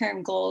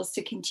long-term goal is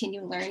to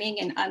continue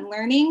learning and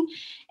unlearning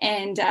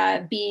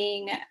and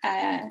being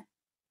an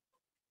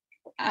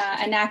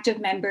active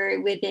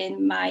member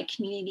within my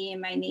community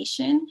and my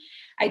nation.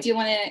 I do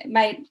want to,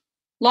 my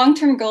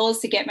long-term goal is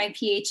to get my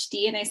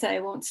PhD, and I said I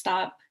won't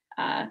stop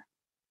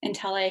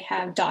until I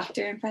have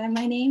doctor in front of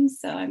my name.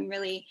 So I'm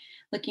really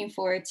looking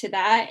forward to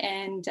that.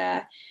 And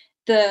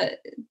the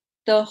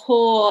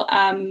whole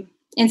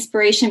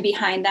inspiration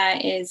behind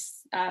that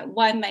is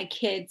one, my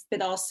kids,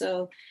 but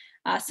also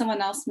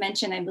someone else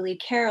mentioned, I believe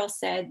Carol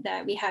said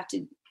that we have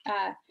to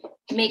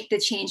make the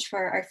change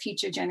for our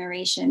future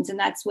generations. And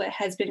that's what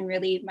has been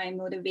really my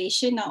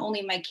motivation, not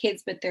only my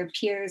kids, but their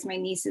peers, my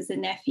nieces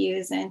and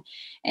nephews, and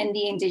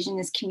the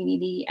Indigenous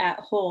community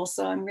at whole.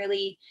 So I'm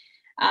really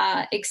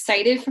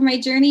excited for my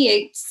journey.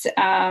 It's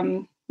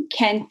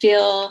can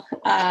feel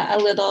a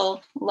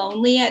little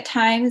lonely at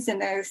times,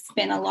 and there's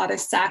been a lot of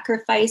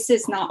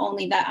sacrifices, not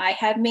only that I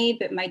have made,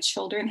 but my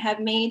children have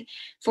made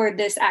for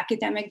this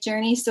academic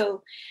journey.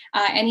 So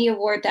any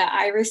award that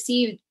I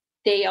receive,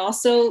 they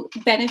also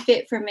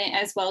benefit from it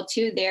as well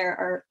too. They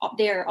are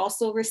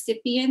also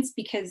recipients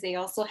because they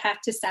also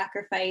have to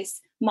sacrifice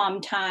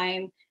mom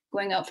time,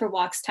 going out for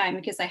walks time,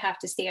 because I have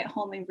to stay at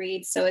home and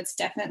read. So it's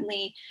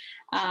definitely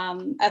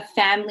a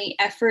family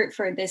effort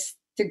for this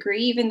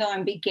degree. Even though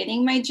I'm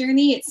beginning my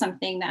journey, it's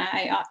something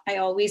that I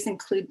always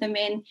include them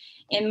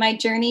in my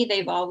journey.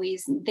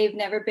 They've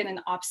never been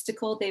an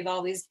obstacle. They've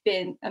always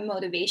been a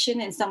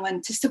motivation and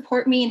someone to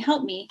support me and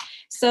help me.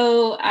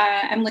 So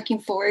I'm looking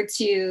forward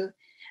to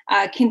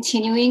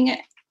continuing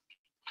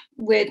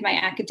with my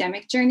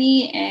academic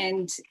journey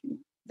and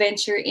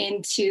venture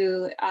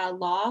into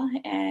law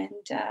and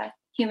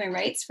human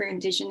rights for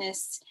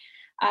Indigenous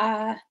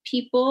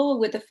people,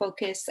 with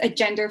a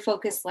gender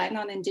focused lens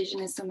on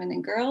Indigenous women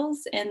and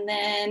girls. And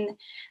then,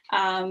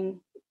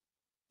 I'm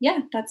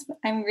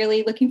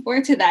really looking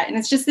forward to that. And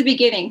it's just the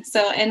beginning.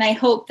 So, and I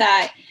hope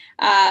that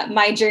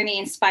my journey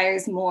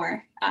inspires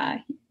more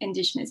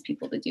Indigenous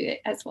people to do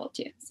it as well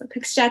too. So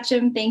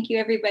Kukshachim, thank you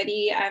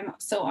everybody. I'm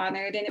so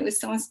honored, and it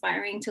was so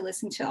inspiring to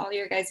listen to all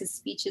your guys'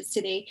 speeches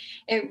today.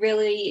 It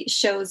really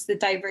shows the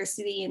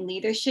diversity in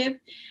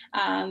leadership,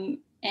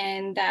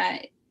 and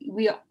that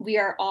we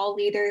are all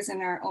leaders in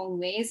our own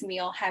ways, and we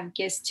all have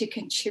gifts to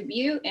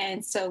contribute.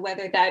 And so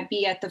whether that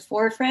be at the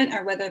forefront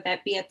or whether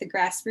that be at the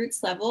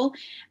grassroots level,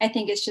 I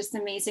think it's just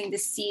amazing to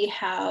see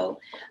how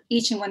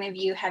each and one of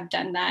you have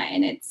done that.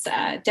 And it's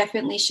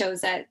definitely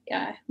shows that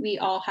we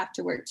all have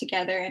to work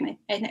together. And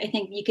I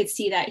think you could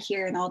see that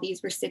here in all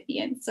these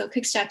recipients. So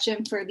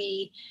Kukshachim for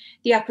the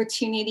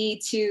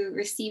opportunity to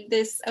receive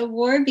this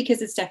award,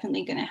 because it's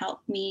definitely going to help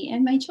me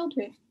and my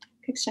children.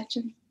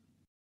 Kukshachim.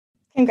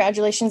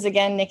 Congratulations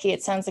again, Nikki.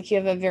 It sounds like you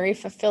have a very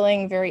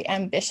fulfilling, very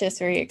ambitious,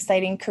 very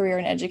exciting career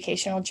and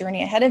educational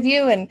journey ahead of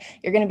you. And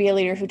you're going to be a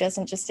leader who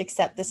doesn't just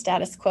accept the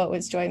status quo,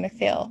 as Joy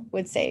McPhail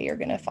would say. You're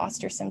going to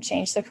foster some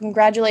change. So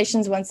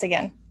congratulations once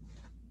again.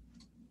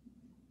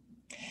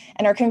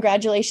 And our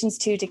congratulations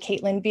too to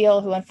Caitlin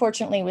Beale, who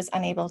unfortunately was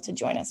unable to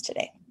join us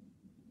today.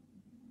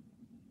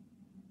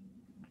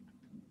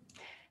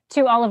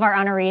 To all of our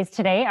honorees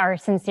today, our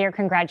sincere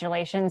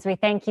congratulations. We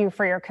thank you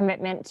for your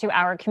commitment to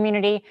our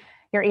community.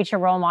 You're each a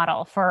role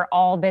model for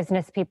all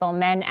business people,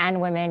 men and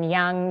women,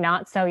 young,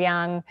 not so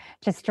young,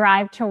 to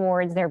strive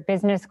towards their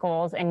business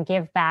goals and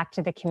give back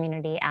to the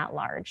community at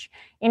large.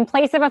 In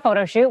place of a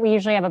photo shoot, we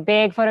usually have a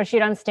big photo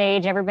shoot on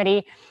stage.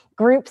 Everybody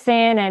groups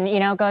in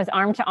and, goes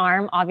arm to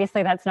arm.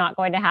 Obviously, that's not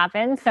going to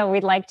happen. So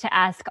we'd like to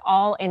ask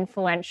all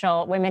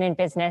influential women in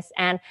business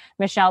and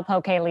Michelle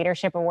Poquet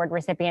Leadership Award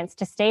recipients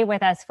to stay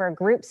with us for a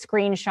group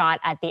screenshot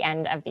at the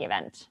end of the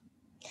event.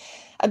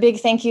 A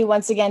big thank you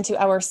once again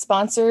to our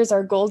sponsors,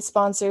 our gold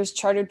sponsors,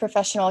 Chartered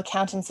Professional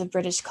Accountants of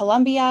British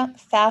Columbia,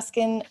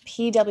 Fasken,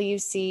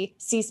 PwC,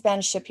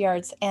 Seaspan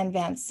Shipyards, and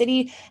Van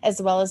City,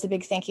 as well as a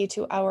big thank you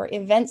to our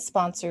event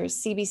sponsors,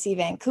 CBC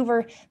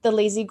Vancouver, The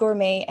Lazy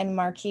Gourmet, and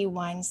Marquee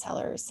Wine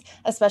Cellars.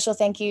 A special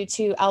thank you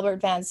to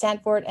Albert Van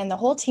Santvoort and the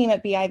whole team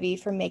at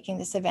BIV for making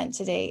this event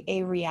today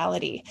a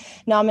reality.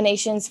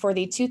 Nominations for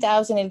the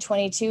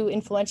 2022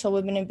 Influential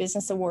Women in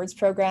Business Awards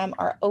program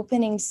are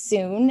opening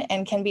soon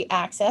and can be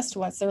accessed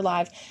once they're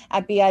live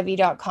at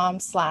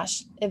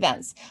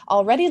biv.com/events.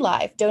 Already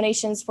live,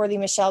 donations for the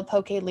Michelle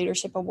Poquet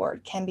Leadership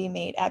Award can be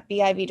made at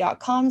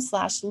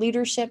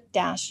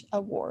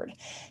biv.com/leadership-award.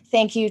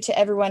 Thank you to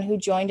everyone who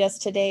joined us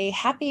today.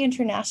 Happy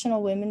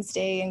International Women's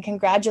Day, and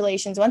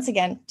congratulations once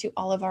again to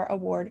all of our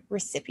award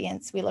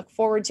recipients. We look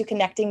forward to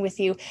connecting with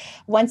you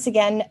once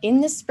again in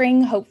the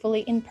spring,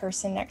 hopefully in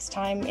person next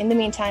time. In the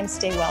meantime,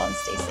 stay well and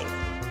stay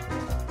safe.